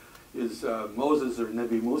leadership, is Moses, or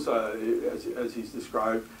Nebi Musa, as he's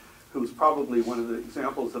described, who's probably one of the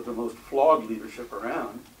examples of the most flawed leadership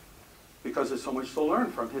around, because there's so much to learn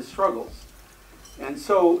from his struggles. And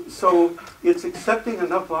so it's accepting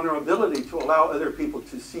enough vulnerability to allow other people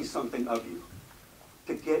to see something of you,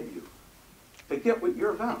 to get what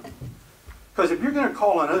you're about. Because if you're going to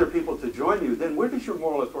call on other people to join you, then where does your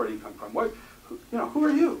moral authority come from? Who are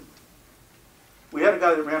you? We had a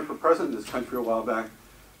guy that ran for president in this country a while back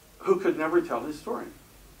who could never tell his story.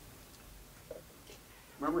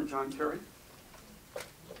 Remember John Kerry?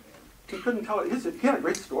 He couldn't tell it. He had a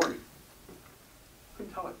great story.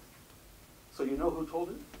 Couldn't tell it. So you know who told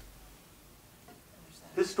it?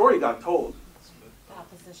 His story got told. The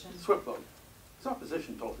opposition. Swift vote. His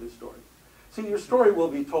opposition told his story. See, your story will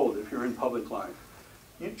be told if you're in public life.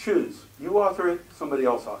 You choose. You author it, somebody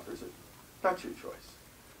else authors it. That's your choice.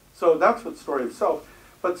 So that's what story of self.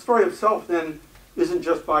 But story of self then isn't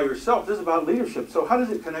just by yourself. This is about leadership. So how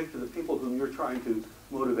does it connect to the people whom you're trying to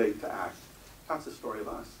motivate to act? That's the story of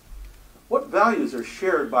us. What values are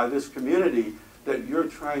shared by this community that you're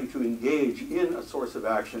trying to engage in a source of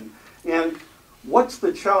action? And what's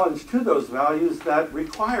the challenge to those values that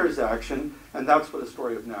requires action? And that's what a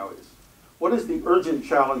story of now is. What is the urgent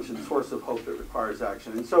challenge and source of hope that requires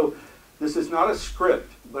action? And so this is not a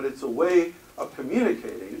script, but it's a way of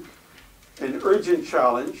communicating an urgent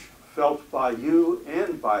challenge felt by you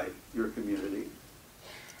and by your community,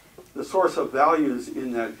 the source of values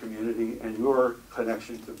in that community, and your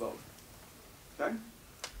connection to both. Okay?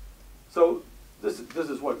 So this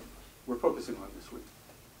is what we're focusing on this week.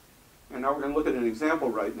 And now we're going to look at an example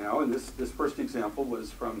right now, and this first example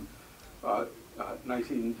was from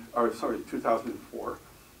 2004,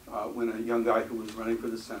 when a young guy who was running for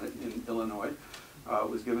the Senate in Illinois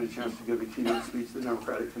was given a chance to give a keynote speech at the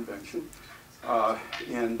Democratic Convention,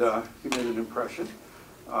 and he made an impression.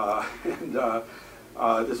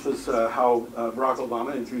 This was how Barack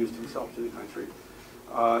Obama introduced himself to the country.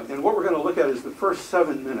 And what we're going to look at is the first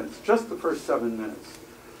 7 minutes, just the first 7 minutes.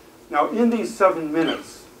 Now, in these 7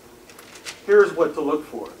 minutes, here's what to look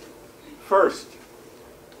for. First,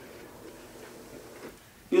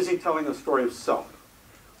 is he telling a story of self?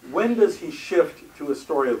 When does he shift to a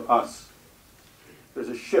story of us? There's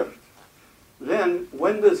a shift. Then,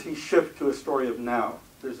 when does he shift to a story of now?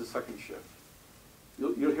 There's a second shift.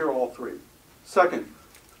 You'll hear all three. Second,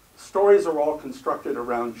 stories are all constructed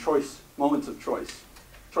around choice, moments of choice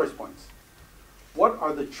points. What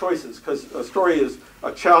are the choices? Because a story is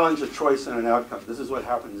a challenge, a choice, and an outcome. This is what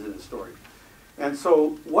happens in a story. And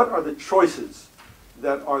so, what are the choices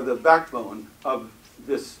that are the backbone of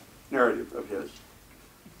this narrative of his?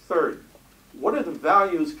 Third, what are the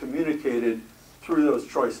values communicated through those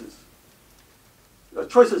choices?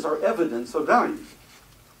 Choices are evidence of values.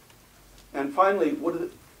 And finally, what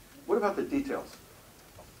about the details?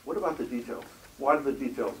 What about the details? Why do the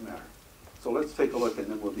details matter? So let's take a look and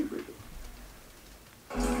then we'll debrief it.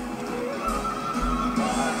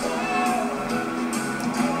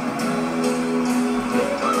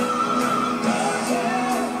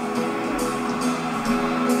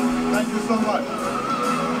 Thank you so much.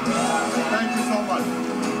 Thank you so much.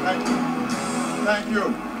 Thank you. Thank you.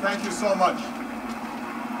 Thank you so much.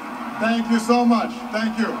 Thank you so much.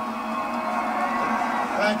 Thank you.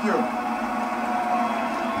 Thank you.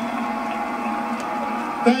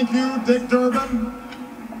 Thank you, Dick Durbin.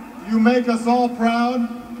 you make us all proud.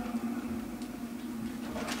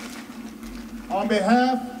 On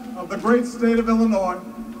behalf of the great state of Illinois,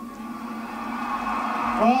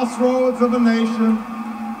 crossroads of a nation,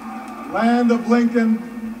 land of Lincoln,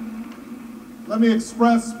 let me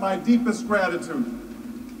express my deepest gratitude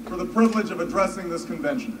for the privilege of addressing this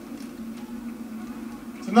convention.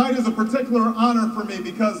 Tonight is a particular honor for me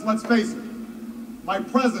because, let's face it, my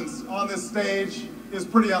presence on this stage is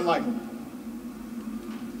pretty unlikely.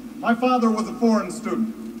 My father was a foreign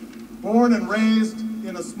student, born and raised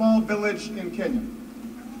in a small village in Kenya.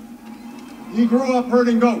 He grew up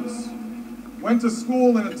herding goats, went to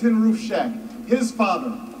school in a tin roof shack. His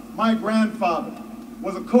father, my grandfather,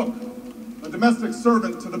 was a cook, a domestic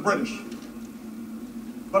servant to the British.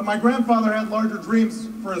 But my grandfather had larger dreams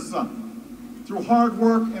for his son. Through hard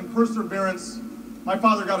work and perseverance, my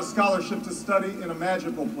father got a scholarship to study in a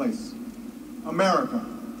magical place, America,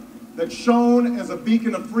 that shone as a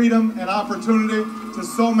beacon of freedom and opportunity to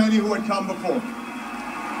so many who had come before.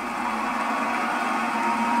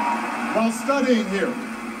 While studying here,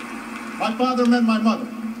 my father met my mother.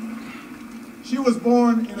 She was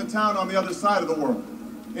born in a town on the other side of the world,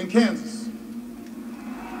 in Kansas.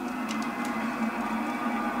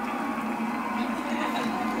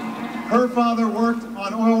 Her father worked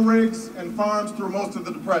on oil rigs and farms through most of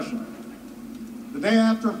the Depression. The day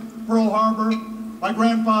after Pearl Harbor, my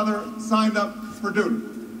grandfather signed up for duty,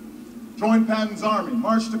 joined Patton's army,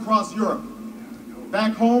 marched across Europe.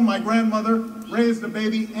 Back home, my grandmother raised a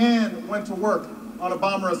baby and went to work on a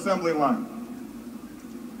bomber assembly line.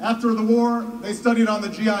 After the war, they studied on the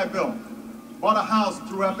GI Bill, bought a house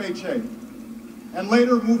through FHA, and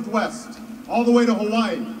later moved west, all the way to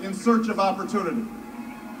Hawaii in search of opportunity.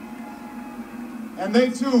 And they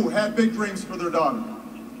too had big dreams for their daughter.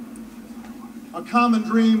 A common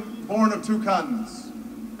dream born of two continents.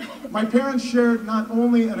 My parents shared not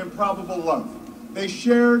only an improbable love, they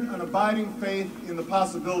shared an abiding faith in the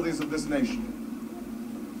possibilities of this nation.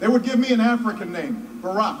 They would give me an African name,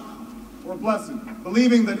 Barak, or Blessed,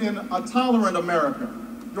 believing that in a tolerant America,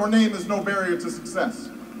 your name is no barrier to success.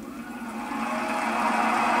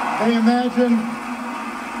 They imagined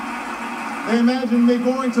me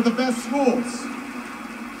going to the best schools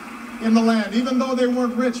in the land, even though they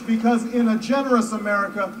weren't rich, because in a generous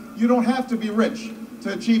America, you don't have to be rich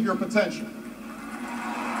to achieve your potential.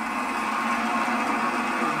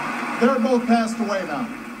 They're both passed away now.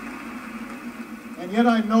 And yet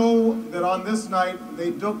I know that on this night, they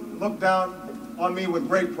look down on me with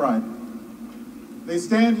great pride. They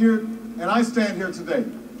stand here, and I stand here today,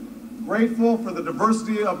 grateful for the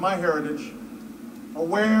diversity of my heritage,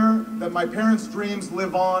 aware that my parents' dreams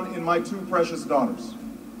live on in my two precious daughters.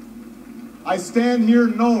 I stand here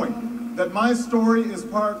knowing that my story is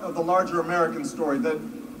part of the larger American story, that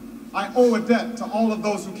I owe a debt to all of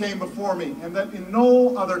those who came before me, and that in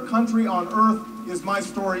no other country on earth is my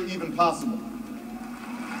story even possible.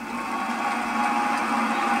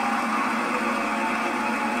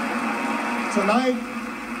 Tonight,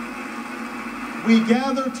 we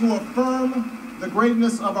gather to affirm the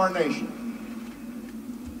greatness of our nation.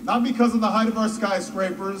 Not because of the height of our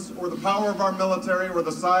skyscrapers, or the power of our military, or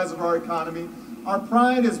the size of our economy. Our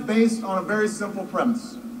pride is based on a very simple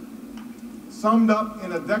premise, summed up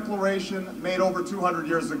in a declaration made over 200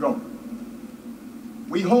 years ago.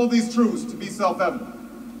 We hold these truths to be self-evident,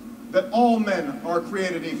 that all men are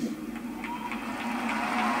created equal,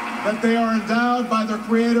 that they are endowed by their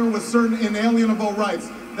Creator with certain inalienable rights,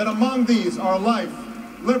 that among these are life,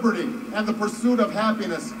 liberty, and the pursuit of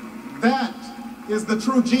happiness. That is the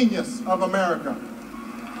true genius of America.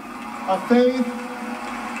 A faith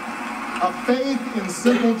in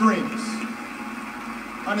simple dreams,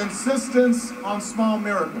 an insistence on small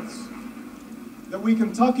miracles, that we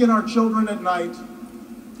can tuck in our children at night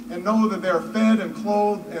and know that they are fed and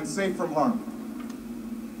clothed and safe from harm.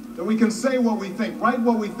 That we can say what we think, write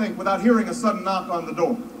what we think without hearing a sudden knock on the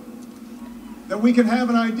door. That we can have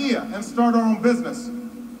an idea and start our own business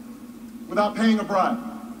without paying a bribe.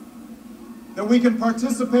 That we can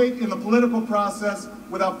participate in the political process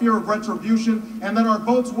without fear of retribution, and that our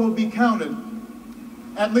votes will be counted,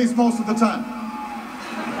 at least most of the time.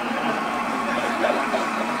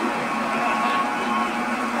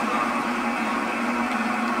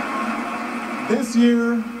 This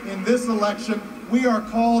year, in this election, we are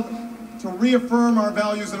called to reaffirm our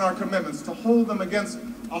values and our commitments, to hold them against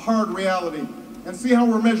a hard reality, and see how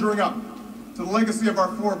we're measuring up to the legacy of our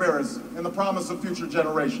forebears and the promise of future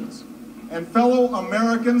generations. And fellow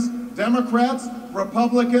Americans, Democrats,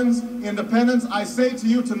 Republicans, Independents, I say to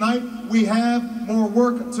you tonight, we have more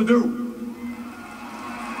work to do.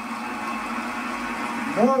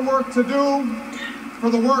 More work to do for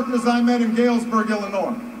the workers I met in Galesburg,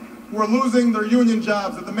 Illinois, who are losing their union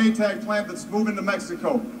jobs at the Maytag plant that's moving to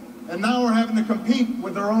Mexico, and now are having to compete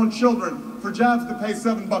with their own children for jobs that pay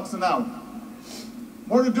 $7 an hour.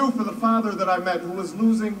 More to do for the father that I met who was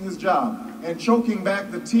losing his job and choking back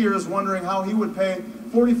the tears wondering how he would pay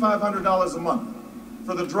 $4,500 a month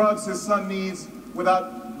for the drugs his son needs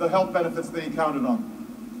without the health benefits that he counted on.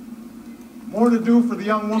 More to do for the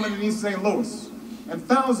young woman in East St. Louis and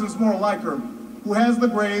thousands more like her who has the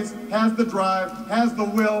grades, has the drive, has the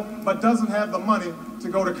will, but doesn't have the money to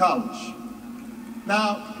go to college.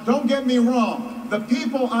 Now, don't get me wrong, the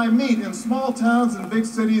people I meet in small towns and big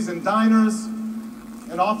cities, in diners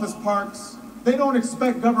and office parks, they don't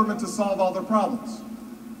expect government to solve all their problems.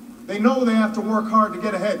 They know they have to work hard to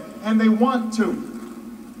get ahead, and they want to.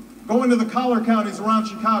 Go into the collar counties around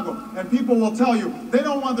Chicago, and people will tell you they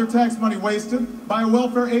don't want their tax money wasted by a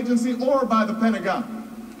welfare agency or by the Pentagon.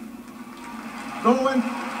 Go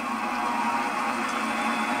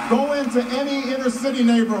into any inner city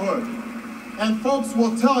neighborhood, and folks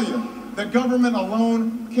will tell you that government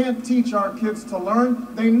alone can't teach our kids to learn.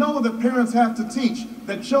 They know that parents have to teach,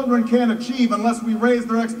 that children can't achieve unless we raise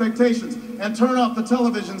their expectations and turn off the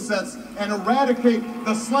television sets and eradicate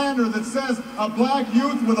the slander that says a black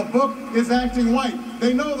youth with a book is acting white.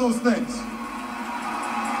 They know those things.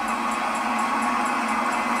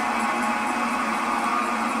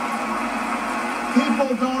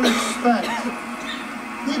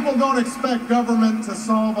 People don't expect government to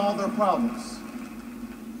solve all their problems.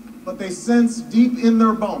 But they sense deep in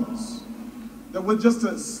their bones that with just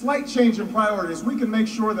a slight change in priorities, we can make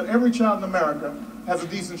sure that every child in America has a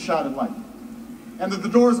decent shot at life. And that the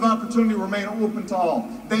doors of opportunity remain open to all.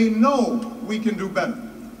 They know we can do better.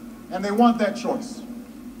 And they want that choice.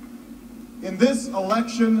 In this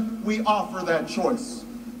election, we offer that choice.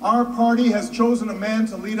 Our party has chosen a man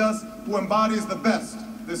to lead us who embodies the best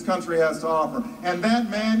this country has to offer. And that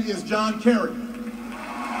man is John Kerry. And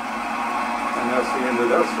that's the end of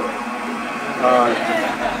that story.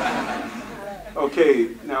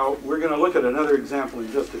 Okay, now we're going to look at another example in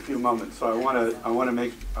just a few moments. So I want to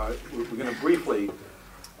make, we're going to briefly,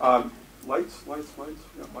 lights?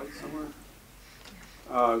 Yeah, lights somewhere?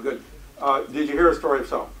 Good. Did you hear a story of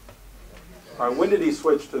self? All right, when did he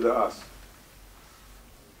switch to the us?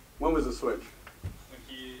 When was the switch? When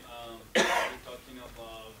he started talking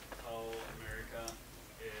about how America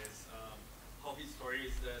is, how his story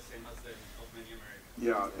is the same as the of many Americans.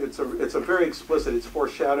 Yeah, it's a very explicit, it's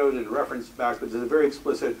foreshadowed and referenced back, but it's a very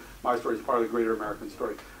explicit, my story is part of the greater American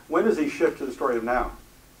story. When does he shift to the story of now?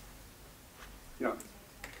 Yeah.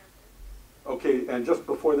 Okay, and just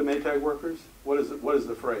before the Maytag workers, what is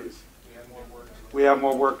the phrase? We have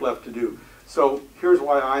more work left to do. So here's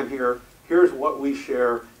why I'm here. Here's what we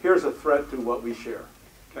share. Here's a threat to what we share.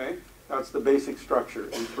 Okay? That's the basic structure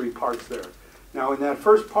in 3 parts there. Now in that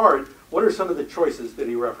first part, what are some of the choices that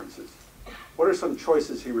he references? What are some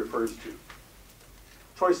choices he refers to?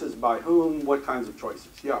 Choices by whom? What kinds of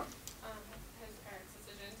choices? Yeah. His parents'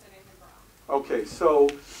 decision to name him Brown. Okay, so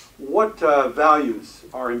what values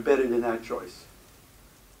are embedded in that choice?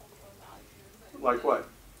 Like what?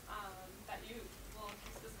 That you, well, he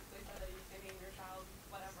specifically said that you can name your child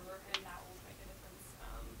whatever, and that will make a difference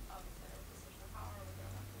of their position of power or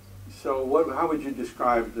whatever. So how would you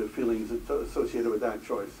describe the feelings associated with that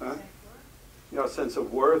choice? Huh? Yeah, a sense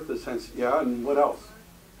of worth, a sense, yeah, and what else?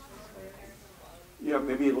 Yeah,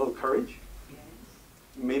 maybe a little courage?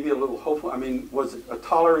 Maybe a little hopeful. I mean, was it a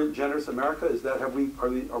tolerant, generous America? Is that, are we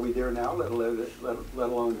there now, let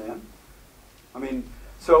alone then? I mean,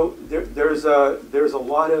 so there's a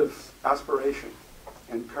lot of aspiration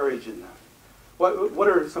and courage in that. What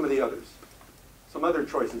are some of the others? Some other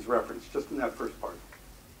choices referenced just in that first part.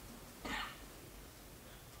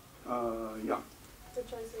 Yeah. The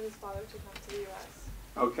choice of his father to come to the U.S.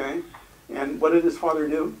 Okay. And what did his father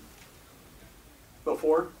do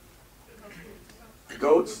before?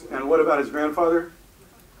 Goats. And what about his grandfather?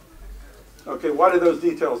 Okay, why do those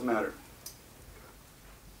details matter?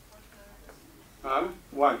 Huh?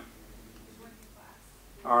 Why?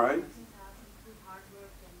 All right.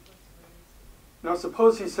 Now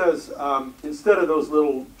suppose he says, instead of those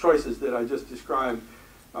little choices that I just described,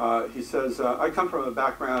 he says, I come from a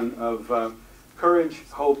background of courage,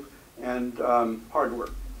 hope, and hard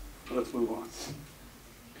work. Let's move on.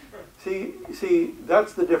 See,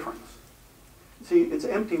 that's the difference. See, it's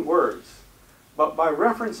empty words. But by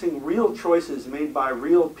referencing real choices made by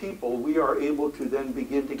real people, we are able to then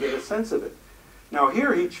begin to get a sense of it. Now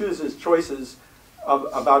here he chooses choices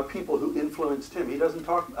about people who influenced him. He doesn't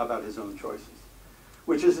talk about his own choices,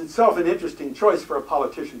 which is itself an interesting choice for a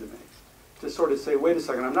politician to make. To sort of say, wait a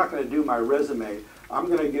second, I'm not going to do my resume I'm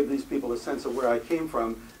going to give these people a sense of where I came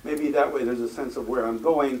from. Maybe that way there's a sense of where I'm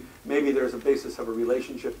going. Maybe there's a basis of a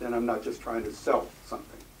relationship, then I'm not just trying to sell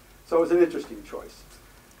something. So it was an interesting choice.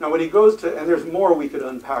 Now when he goes to, and there's more we could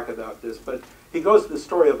unpack about this, but he goes to the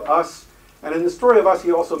story of us, and in the story of us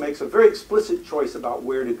he also makes a very explicit choice about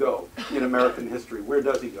where to go in American history. Where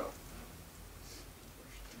does he go?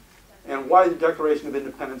 And why the Declaration of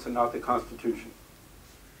Independence and not the Constitution,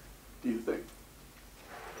 do you think?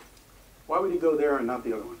 Why would he go there and not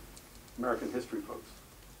the other one? American history folks.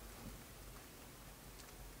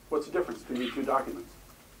 What's the difference between the two documents?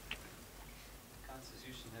 The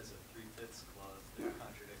Constitution has a 3/5 clause that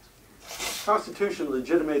contradicts what you're Constitution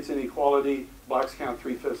legitimates inequality. Blacks count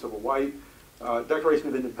 3/5 of a white. Declaration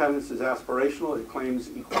of Independence is aspirational. It claims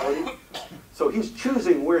equality. So he's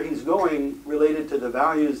choosing where he's going related to the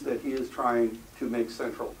values that he is trying to make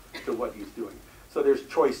central to what he's doing. So there's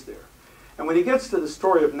choice there. And when he gets to the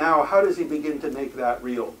story of now, how does he begin to make that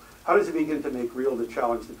real? How does he begin to make real the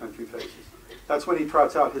challenge the country faces? That's when he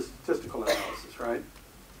trots out his statistical analysis, right?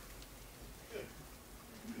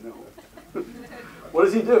 No. What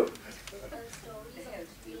does he do?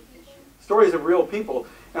 Stories of real people.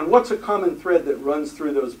 And what's a common thread that runs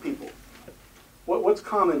through those people? What's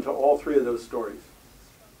common to all three of those stories?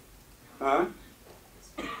 Huh?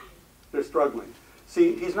 They're struggling.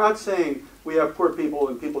 See, he's not saying we have poor people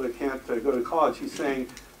and people that can't go to college. He's saying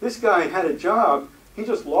this guy had a job, he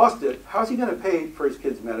just lost it. How's he going to pay for his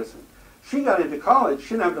kid's medicine? She got into college,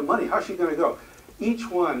 she didn't have the money. How's she going to go? Each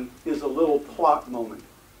one is a little plot moment.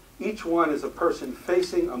 Each one is a person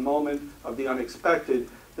facing a moment of the unexpected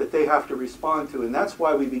that they have to respond to, and that's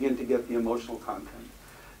why we begin to get the emotional content.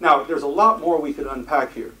 Now, there's a lot more we could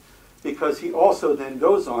unpack here, because he also then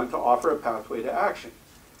goes on to offer a pathway to action.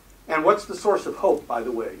 And what's the source of hope, by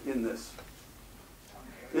the way, in this?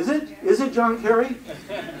 Is it John Kerry?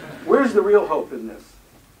 Where's the real hope in this?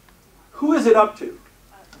 Who is it up to?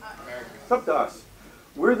 It's up to us.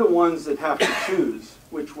 We're the ones that have to choose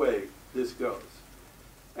which way this goes.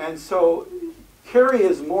 And so Kerry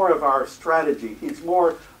is more of our strategy. He's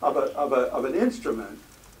more of an instrument,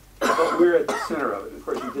 but we're at the center of it. And of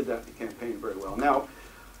course, he did that in the campaign very well. Now,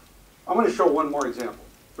 I'm going to show one more example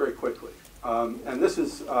very quickly. And this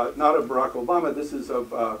is not of Barack Obama. This is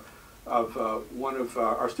of one of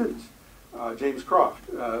our students, James Croft,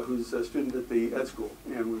 who's a student at the Ed School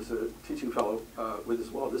and was a teaching fellow with us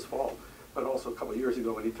this fall, but also a couple of years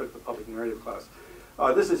ago when he took the public narrative class.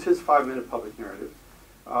 This is his 5-minute public narrative,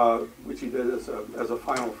 which he did as a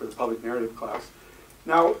final for the public narrative class.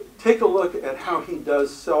 Now, take a look at how he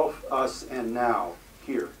does self, us, and now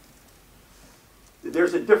here.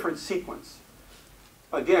 There's a different sequence.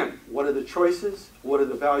 Again, what are the choices? What are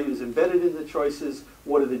the values embedded in the choices?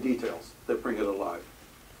 What are the details that bring it alive?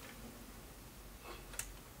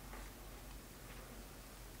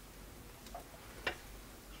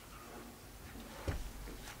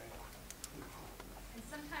 And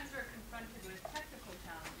sometimes we're confronted with technical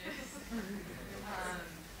challenges.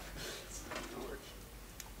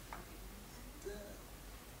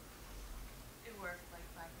 It worked like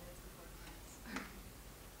 5 minutes before class.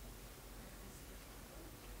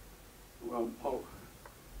 Well, oh.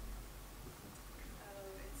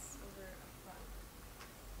 It's over up front.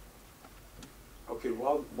 Okay,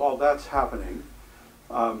 while that's happening,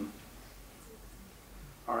 all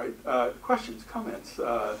right, questions, comments?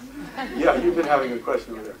 Yeah, you've been having a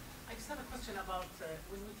question over there. I just have a question about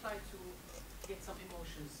when we try to get some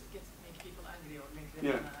emotions, make people angry or make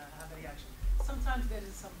them have a reaction. Sometimes there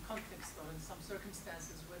is some context or in some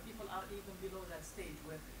circumstances where people are even below that stage,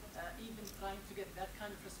 where even trying to get that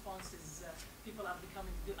kind of responses, people are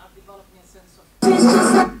developing a sense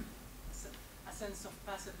of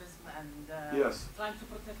pacifism and trying to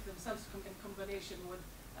protect themselves in combination with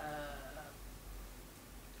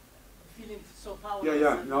feeling so powerless.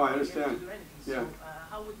 Yeah, no, I understand. So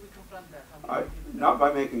how would we confront that? Not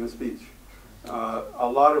by making a speech. A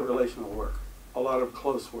lot of relational work, a lot of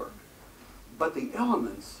close work. But the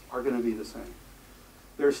elements are going to be the same.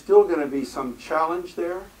 There's still going to be some challenge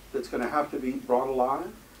there that's going to have to be brought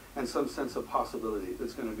alive, and some sense of possibility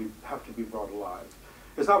that's going to have to be brought alive.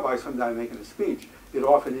 It's not by some guy making a speech. It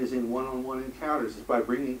often is in one-on-one encounters. It's by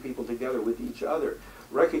bringing people together with each other,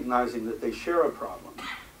 recognizing that they share a problem,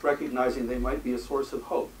 recognizing they might be a source of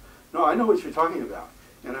hope. No, I know what you're talking about.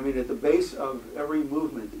 And I mean, at the base of every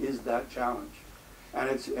movement is that challenge. And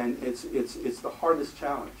it's the hardest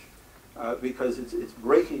challenge because it's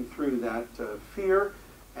breaking through that fear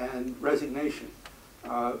and resignation.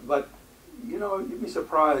 But, you know, you'd be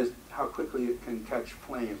surprised how quickly it can catch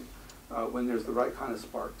flame when there's the right kind of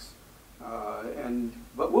sparks.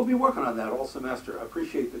 But we'll be working on that all semester. I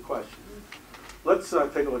appreciate the question. Let's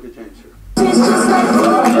take a look at James here.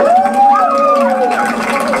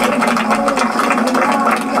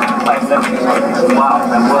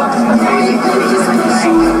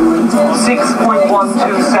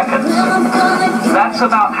 seconds. That's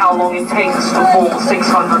about how long it takes to fall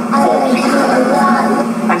 604 feet.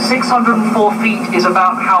 And 604 feet is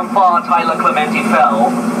about how far Tyler Clementi fell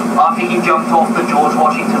after he jumped off the George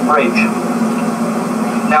Washington Bridge.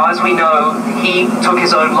 Now, as we know, he took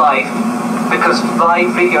his own life because live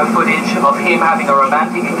video footage of him having a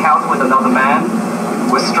romantic encounter with another man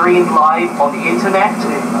was streamed live on the internet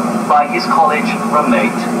by his college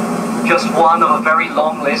roommate. Just one of a very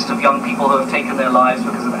long list of young people who have taken their lives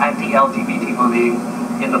because of anti-LGBT bullying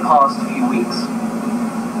in the past few weeks.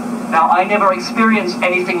 Now, I never experienced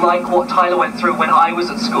anything like what Tyler went through when I was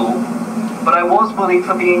at school, but I was bullied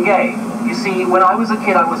for being gay. You see, when I was a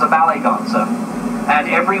kid, I was a ballet dancer. And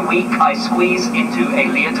every week I squeeze into a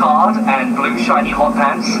leotard and blue shiny hot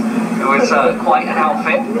pants. It was quite an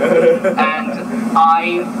outfit. And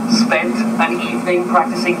I spent an evening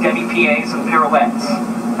practicing demi-pieds and pirouettes.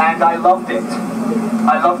 And I loved it.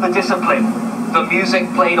 I loved the discipline. The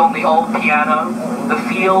music played on the old piano, the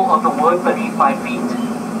feel of the wood beneath my feet.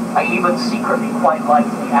 I even secretly quite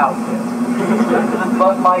liked the outfit.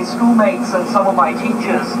 But my schoolmates and some of my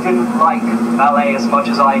teachers didn't like ballet as much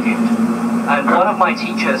as I did. And one of my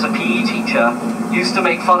teachers, a PE teacher, used to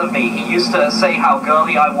make fun of me. He used to say how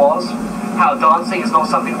girly I was, how dancing is not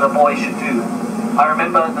something that a boy should do. I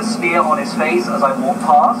remember the sneer on his face as I walked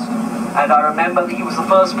past, and I remember that he was the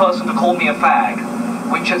first person to call me a fag,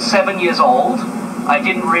 which at 7 years old, I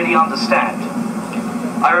didn't really understand.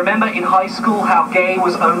 I remember in high school how gay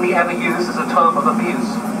was only ever used as a term of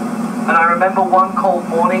abuse. And I remember one cold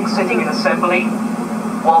morning sitting in assembly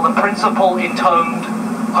while the principal intoned,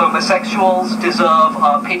 "Homosexuals deserve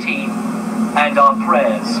our pity and our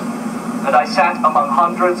prayers." And I sat among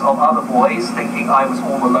hundreds of other boys thinking I was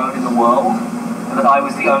all alone in the world and that I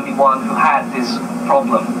was the only one who had this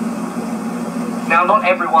problem. Now, not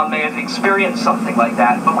everyone may have experienced something like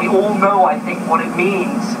that, but we all know, I think, what it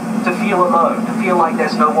means to feel alone, to feel like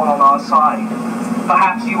there's no one on our side.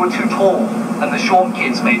 Perhaps you were too tall and the short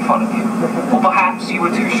kids made fun of you. Or perhaps you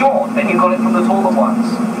were too short and you got it from the taller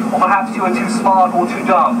ones. Or perhaps you were too smart or too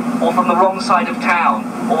dumb, or from the wrong side of town,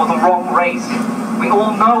 or the wrong race. We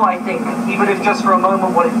all know, I think, even if just for a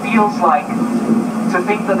moment, what it feels like to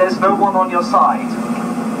think that there's no one on your side,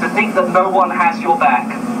 to think that no one has your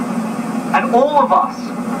back. And all of us,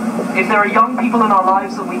 if there are young people in our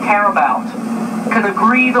lives that we care about, can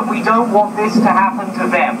agree that we don't want this to happen to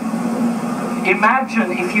them.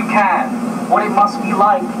 Imagine, if you can, what it must be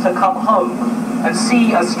like to come home and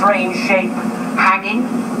see a strange shape hanging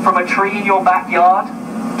from a tree in your backyard,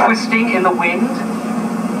 twisting in the wind,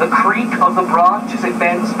 the creak of the branch as it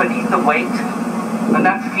bends beneath the weight, and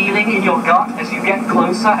that feeling in your gut as you get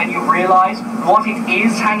closer and you realize what it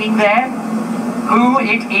is hanging there, who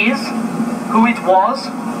it is, who it was,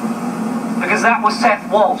 because that was Seth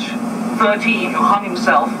Walsh, 13, who hung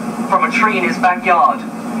himself from a tree in his backyard.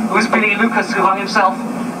 It was Billy Lucas who hung himself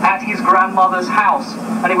at his grandmother's house,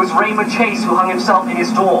 and it was Raymond Chase who hung himself in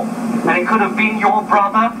his door. And it could have been your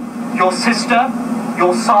brother, your sister,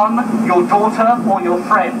 your son, your daughter, or your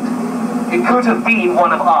friend. It could have been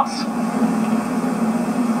one of us.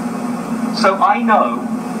 So I know,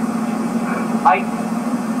 I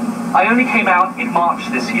only came out in March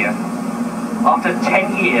this year, after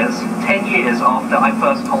 10 years after I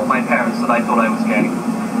first told my parents that I thought I was gay.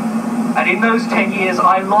 And in those 10 years,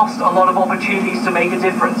 I lost a lot of opportunities to make a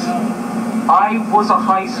difference. I was a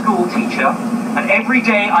high school teacher, and every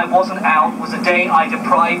day I wasn't out was a day I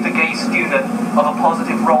deprived a gay student of a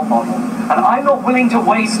positive role model. And I'm not willing to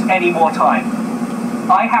waste any more time.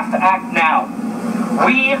 I have to act now.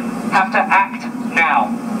 We have to act now.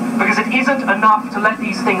 Because it isn't enough to let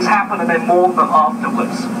these things happen and then mourn them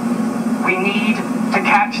afterwards. We need to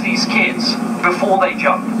catch these kids before they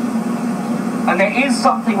jump. And there is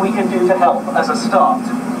something we can do to help as a start.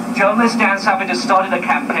 Journalist Dan Savage has started a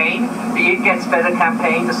campaign, the It Gets Better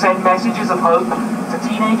campaign, to send messages of hope to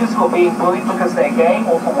teenagers who are being bullied because they're gay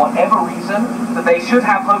or for whatever reason, that they should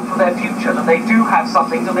have hope for their future, that they do have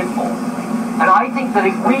something to live for. And I think that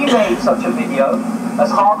if we made such a video,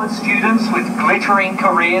 as Harvard students with glittering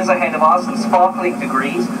careers ahead of us and sparkling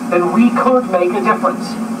degrees, then we could make a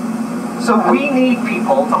difference. So we need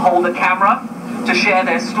people to hold a camera, to share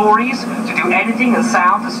their stories, to do editing and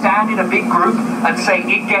sound, to stand in a big group and say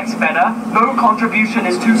it gets better. No contribution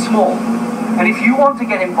is too small. And if you want to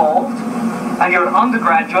get involved, and you're an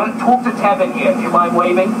undergraduate, talk to Tevin here. Do you mind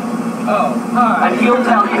waving? Oh, hi. And he'll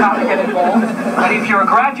tell you how to get involved. And if you're a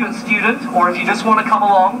graduate student, or if you just want to come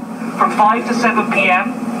along, From 5 to 7 p.m.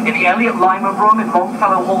 in the Elliot Lyman Room in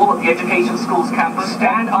Longfellow Hall at the Education Schools campus,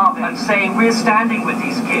 stand up and say, we're standing with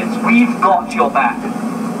these kids. We've got your back.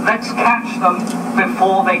 Let's catch them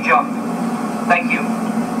before they jump. Thank you.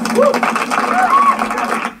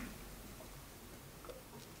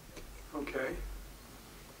 Okay.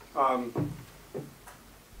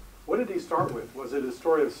 What did he start with? Was it a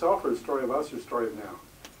story of self or a story of us or a story of now?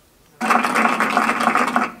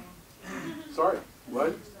 Sorry,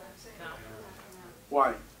 what?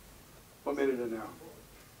 Why? What made it a now?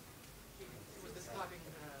 It was describing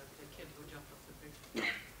the kid who jumped off the bridge.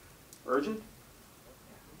 Urgent?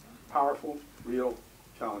 Powerful, real,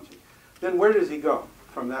 challenging. Then where does he go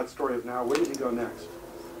from that story of now? Where does he go next?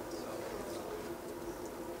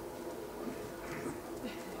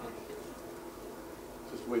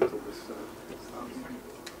 Just wait till this stops.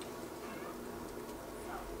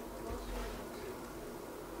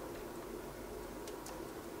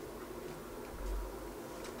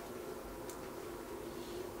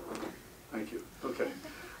 Thank you. Okay.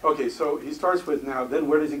 Okay, so he starts with now. Then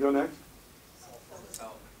where does he go next?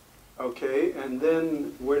 Self. Okay, and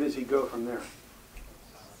then where does he go from there?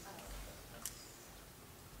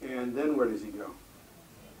 And then where does he go?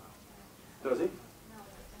 Does he?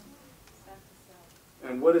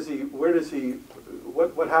 And what is he, where does he,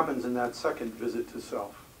 what happens in that second visit to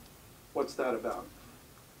self? What's that about?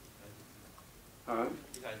 Huh?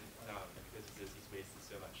 Because he's wasted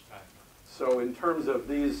so much time. So in terms of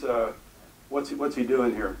these, what's he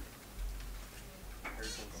doing here?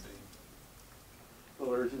 Urgency. A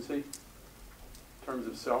little urgency in terms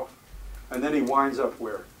of self. And then he winds up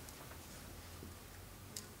where?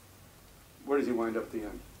 Where does he wind up at the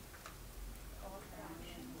end?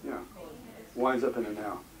 Yeah, winds up in a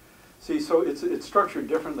now. See, so it's structured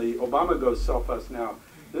differently. Obama goes self, us, now.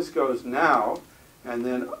 This goes now, and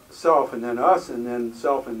then self, and then us, and then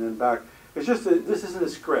self, and then back. It's just that this isn't a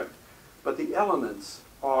script, but the elements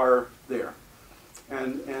are there.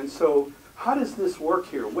 And so how does this work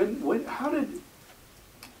here? How did,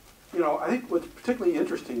 you know, I think what's particularly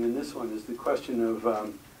interesting in this one is the question of,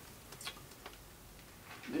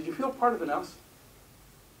 did you feel part of an us?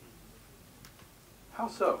 How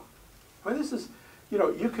so? I mean, this is, you know,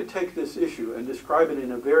 you could take this issue and describe it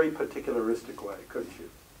in a very particularistic way, couldn't you?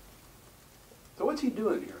 So what's he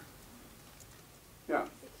doing here? Yeah.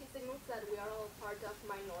 He signals that we are all part of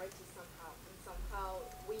minority somehow, and somehow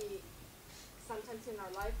we, sometimes in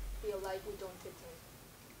our life, feel like we don't fit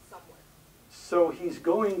in somewhere. So he's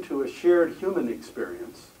going to a shared human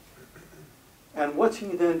experience, and what's he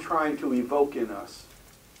then trying to evoke in us?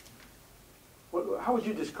 How would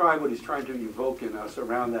you describe what he's trying to evoke in us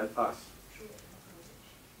around that us?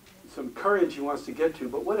 Some courage he wants to get to,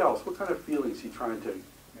 but what else? What kind of feelings is he trying to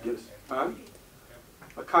get us? Huh?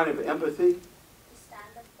 A kind of empathy?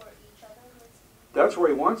 Stand up for each other. That's where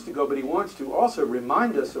he wants to go, but he wants to also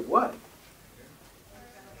remind us of what?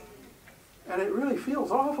 And it really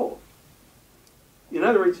feels awful. In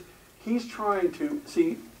other words, he's trying to,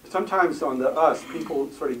 see, sometimes on the us, people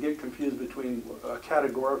sort of get confused between a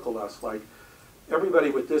categorical us, like everybody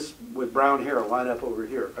with brown hair line up over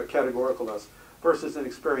here, a categorical us, versus an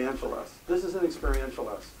experiential us. This is an experiential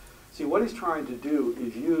us. See, what he's trying to do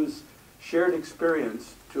is use shared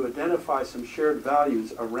experience to identify some shared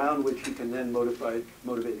values around which he can then motivate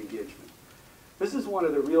engagement. This is one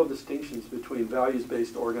of the real distinctions between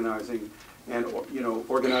values-based organizing and, you know,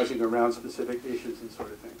 organizing around specific issues and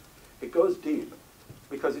sort of thing. It goes deep,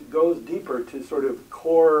 because it goes deeper to sort of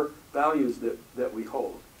core values that we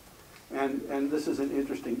hold. And this is an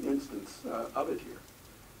interesting instance of it here.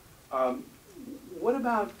 What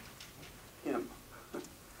about him?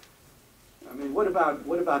 I mean, what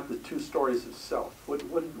about the two stories of self?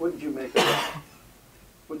 What did you make of that?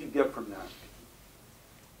 What did you get from that?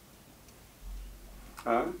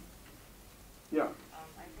 Huh? Yeah.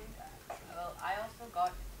 I think, well, I also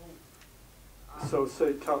got hope. So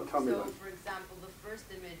tell me so, that. for example, the first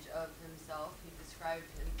image of himself, he described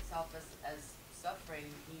himself as suffering.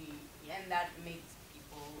 And that makes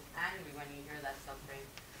people angry when you hear that suffering.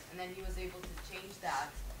 And then he was able to change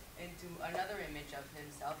that into another image of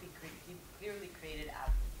himself. He clearly created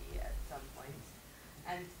apathy at some point.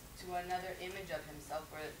 And to another image of himself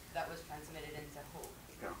where that was transmitted into hope.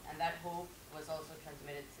 Yeah. And that hope was also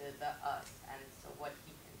transmitted to the us, and so what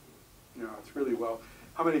he can do. Yeah, it's really well.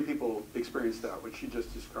 How many people experience that, what she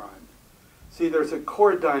just described? See, there's a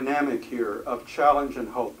core dynamic here of challenge and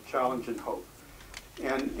hope, challenge and hope.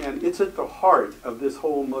 And it's at the heart of this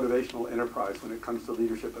whole motivational enterprise when it comes to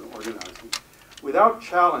leadership and organizing. Without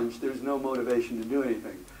challenge, there's no motivation to do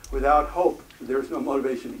anything. Without hope, there's no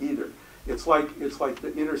motivation either. It's like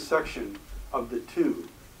the intersection of the two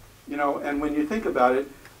You know, and when you think about it,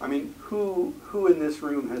 I mean, who in this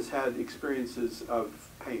room has had experiences of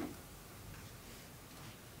pain?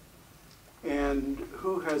 And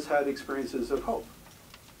who has had experiences of hope?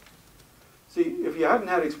 See, if you hadn't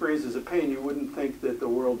had experiences of pain, you wouldn't think that the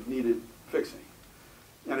world needed fixing.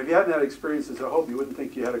 And if you hadn't had experiences of hope, you wouldn't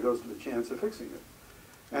think you had a ghost of a chance of fixing it.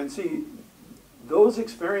 And see, those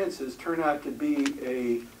experiences turn out to be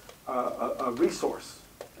a resource,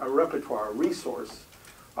 a repertoire, a resource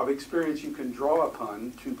of experience you can draw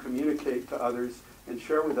upon to communicate to others and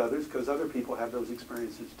share with others, because other people have those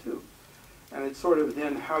experiences too. And it's sort of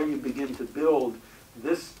then how you begin to build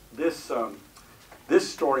this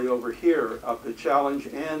story over here of the challenge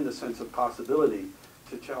and the sense of possibility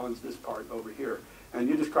to challenge this part over here. And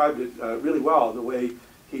you described it really well, the way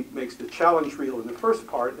he makes the challenge real in the first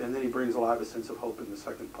part, and then he brings a lot of a sense of hope in the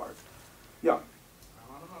second part. Yeah?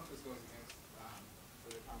 I don't know if this goes against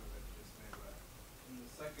the comment that you just made, but in the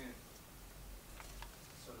second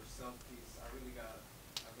sort of self piece, I really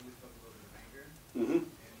felt a little bit of anger. Mm-hmm.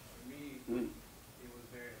 And for me, it was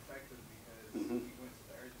very effective because he went to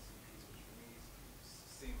the urgency piece, which for me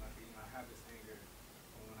seemed like, you know, I have this anger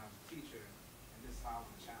from when I was a teacher, and this is how I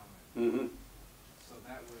want to channel it. Mm-hmm. So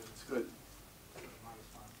that was good. Sort of my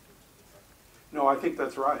response to the second. No, I think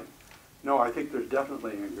that's right. No, I think there's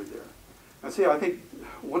definitely anger there. And see, I think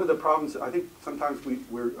one of the problems, I think sometimes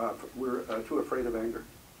we're too afraid of anger.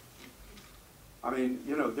 I mean,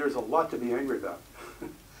 you know, there's a lot to be angry about.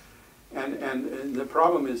 and the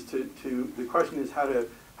problem is the question is how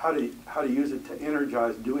to use it to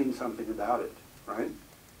energize doing something about it, right?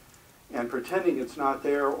 And pretending it's not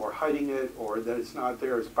there or hiding it or that it's not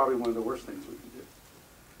there is probably one of the worst things we can do.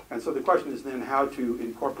 And so the question is then how to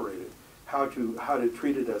incorporate it, how to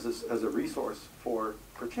treat it as a resource for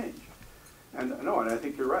change. And no, and I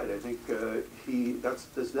think you're right. I think that's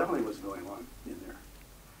definitely what's going on in there.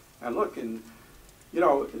 And look, and you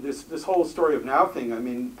know, this whole story of now thing, I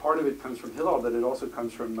mean, part of it comes from Hillel, but it also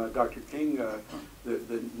comes from Dr. King.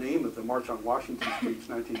 The name of the March on Washington speech,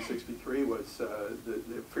 1963, was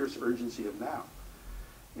the fierce urgency of now.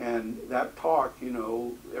 And that talk, you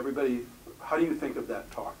know, everybody, how do you think of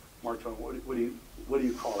that talk? March on, what do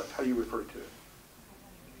you call it? How do you refer to it?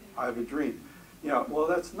 I have a dream. Yeah, well,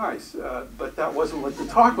 that's nice, but that wasn't what the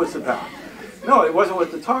talk was about. No, it wasn't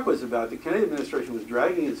what the talk was about. The Kennedy administration was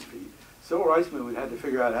dragging its feet. Civil rights movement had to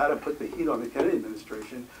figure out how to put the heat on the Kennedy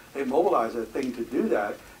administration. They mobilized that thing to do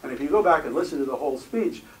that. And if you go back and listen to the whole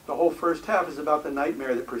speech, the whole first half is about the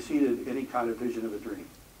nightmare that preceded any kind of vision of a dream.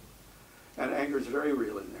 And anger is very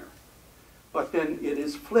real in there. But then it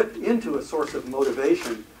is flipped into a source of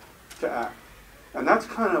motivation to act. And that's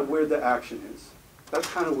kind of where the action is. That's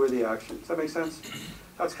kind of where the action is. Does that make sense?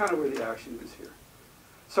 That's kind of where the action is here.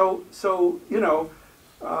 So you know,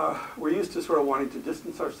 we're used to sort of wanting to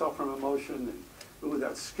distance ourselves from emotion and, ooh,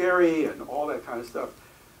 that's scary and all that kind of stuff.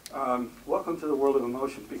 Welcome to the world of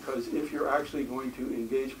emotion, because if you're actually going to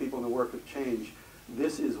engage people in the work of change,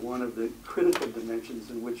 this is one of the critical dimensions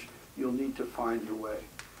in which you'll need to find your way.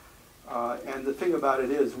 And the thing about it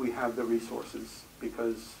is we have the resources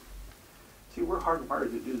because, see, we're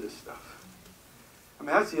hardwired to do this stuff. I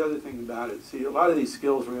mean, that's the other thing about it. See, a lot of these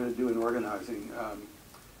skills we're going to do in organizing,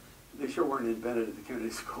 they sure weren't invented at the Kennedy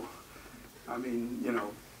School. I mean, you know,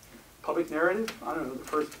 public narrative, I don't know, the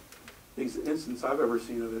first instance I've ever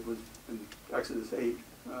seen of it was in Exodus 8,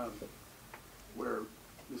 where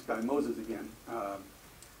this guy Moses again,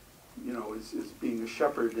 you know, is being a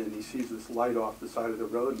shepherd, and he sees this light off the side of the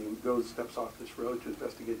road, and he goes, steps off this road to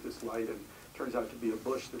investigate this light, and it turns out to be a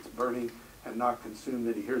bush that's burning and not consumed,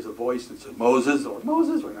 and he hears a voice that says, Moses, or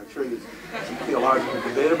Moses, we're not sure, there's some theological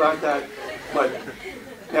debate about that,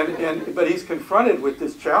 but he's confronted with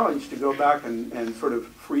this challenge to go back and sort of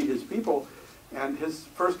free his people, and his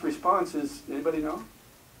first response is, anybody know?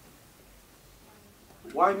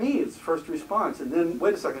 Why me? It's first response, and then,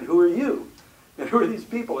 wait a second, who are you? And who are these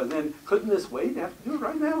people? And then, couldn't this wait? You have to do it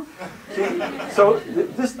right now? See, so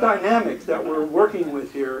this dynamic that we're working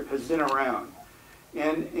with here has been around.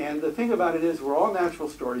 And the thing about it is we're all natural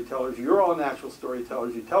storytellers. You're all natural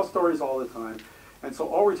storytellers. You tell stories all the time. And so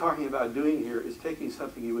all we're talking about doing here is taking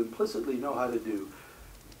something you implicitly know how to do,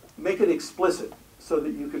 make it explicit so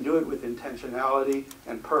that you can do it with intentionality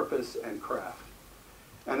and purpose and craft.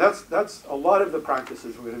 And that's a lot of the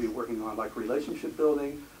practices we're going to be working on, like relationship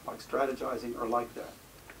building, like strategizing, or like that.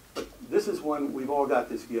 But this is one, we've all got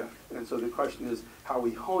this gift. And so the question is how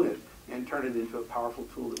we hone it and turn it into a powerful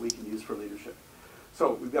tool that we can use for leadership.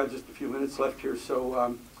 So we've got just a few minutes left here.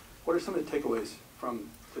 So what are some of the takeaways from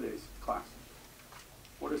today's class?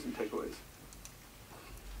 What are some takeaways?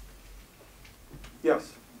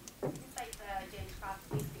 Yes? It's like the James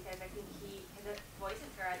Croft piece, because voices,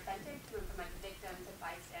 very authentic, moved from like victim to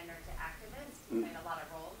bystander to activist, played a lot of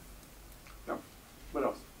roles. Yeah. What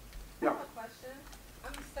else? I Yeah. have a question.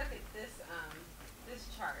 I'm stuck at this this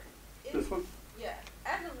chart. This one? Yeah.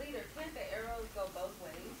 As a leader, can't the arrows go both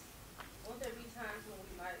ways? Won't there be times when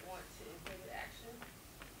we might want to inhibit action?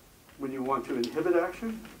 When you want to inhibit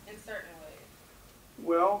action? In certain ways.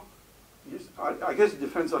 Well, I guess it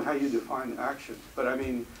depends on how you define action. But I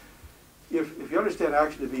mean, if you understand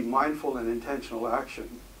action to be mindful and intentional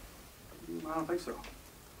action, I don't think so.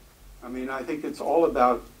 I mean, I think it's all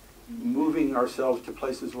about moving ourselves to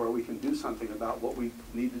places where we can do something about what we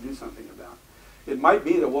need to do something about. It might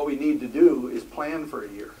be that what we need to do is plan for a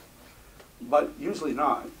year, but usually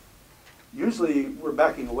not. Usually we're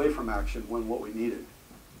backing away from action when we need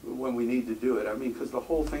to do it. I mean, because the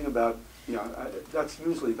whole thing about, that's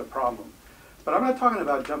usually the problem. But I'm not talking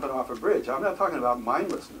about jumping off a bridge. I'm not talking about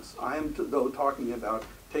mindlessness. I am, though, talking about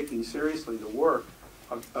taking seriously the work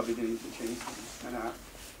of beginning to change things and act.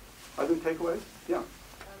 Other takeaways? Yeah.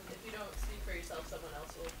 If you don't see for yourself, someone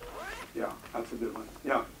else will. Yeah, that's a good one.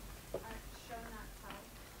 Yeah. Show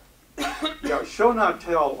not tell. Yeah, show not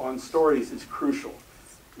tell on stories is crucial.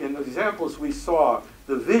 In the examples we saw,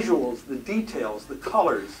 the visuals, the details, the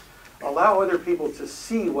colors allow other people to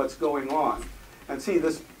see what's going on. And see,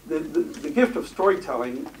 the gift of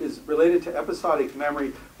storytelling is related to episodic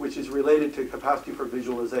memory, which is related to capacity for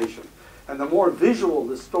visualization. And the more visual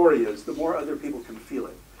the story is, the more other people can feel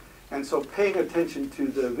it. And so paying attention to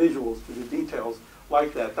the visuals, to the details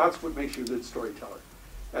like that, that's what makes you a good storyteller.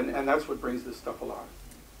 And that's what brings this stuff alive.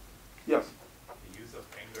 Yes? The use of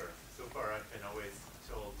anger. So far I've been always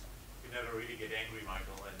told, you never really get angry,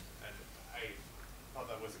 Michael, and I thought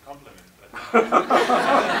that was a compliment. But I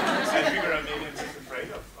figure maybe I'm just afraid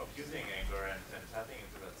of using anger and tapping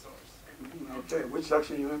into that source. Okay, which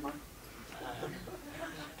section are you in, Mike?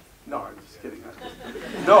 No, I'm just kidding.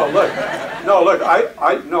 No,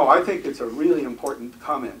 I think it's a really important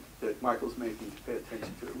comment that Michael's making to pay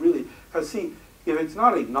attention to. It really, because see, if it's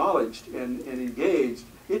not acknowledged and engaged,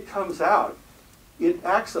 it comes out. It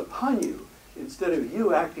acts upon you instead of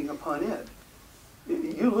you acting upon it.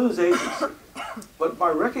 You lose agency. But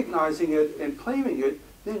by recognizing it and claiming it,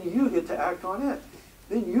 then you get to act on it.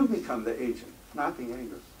 Then you become the agent, not the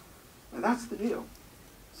anger. And that's the deal.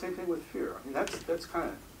 Same thing with fear. I mean, that's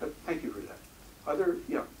kind of, thank you for that. Other,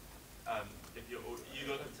 yeah. If you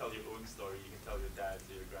don't have to tell your own story, you can tell your dad's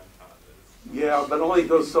or your grandfather's. Yeah, but only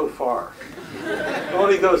goes so far.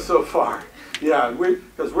 Only goes so far. Yeah,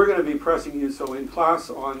 because we're going to be pressing you. So in class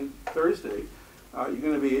on Thursday, you're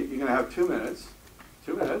going to have 2 minutes,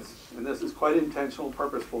 and this is quite intentional,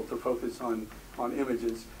 purposeful to focus on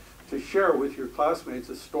images, to share with your classmates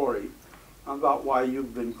a story about why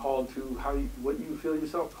you've been called to what you feel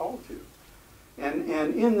yourself called to, and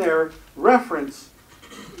in there reference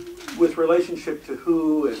with relationship to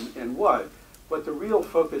who and what. But the real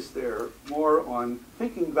focus there more on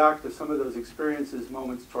thinking back to some of those experiences,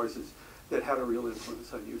 moments, choices that had a real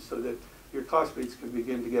influence on you, so that your classmates can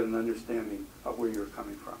begin to get an understanding of where you're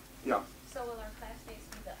coming from. Yeah. So will our classmates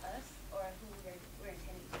be the us, or who we're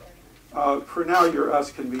intending to organize? For now, your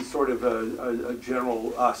us can be sort of a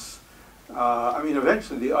general us. I mean,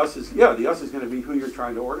 eventually the us is going to be who you're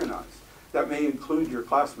trying to organize. That may include your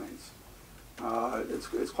classmates.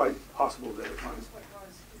 It's quite possible that it might.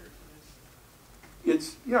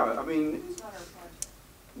 It's, yeah, I mean,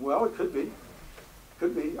 well, it could be.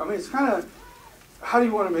 Could be. I mean, it's kind of, how do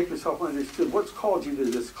you want to make yourself understood? What's called you to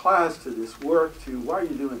this class, to this work, to why are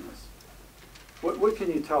you doing this? What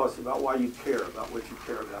can you tell us about why you care about what you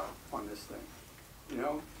care about on this thing? You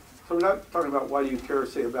know? So we're not talking about why do you care,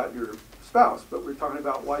 say, about your spouse, but we're talking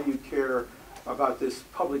about why you care about this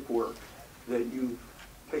public work that you've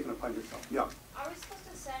taken upon yourself. Yeah? Are we supposed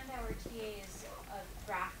to send our TAs a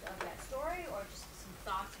draft of that story, or just some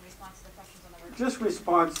thoughts in response to the questions on the worksheet? Just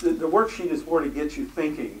response. The worksheet is more to get you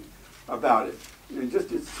thinking about it. And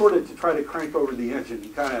it's sort of to try to crank over the engine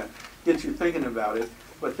and kind of get you thinking about it.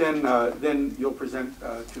 But then you'll present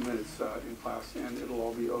 2 minutes in class, and it'll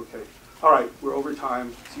all be okay. All right, we're over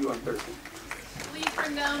time. See you on Thursday. Please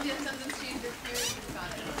bring down the attendance sheet if you've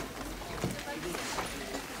got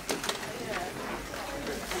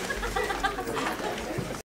it.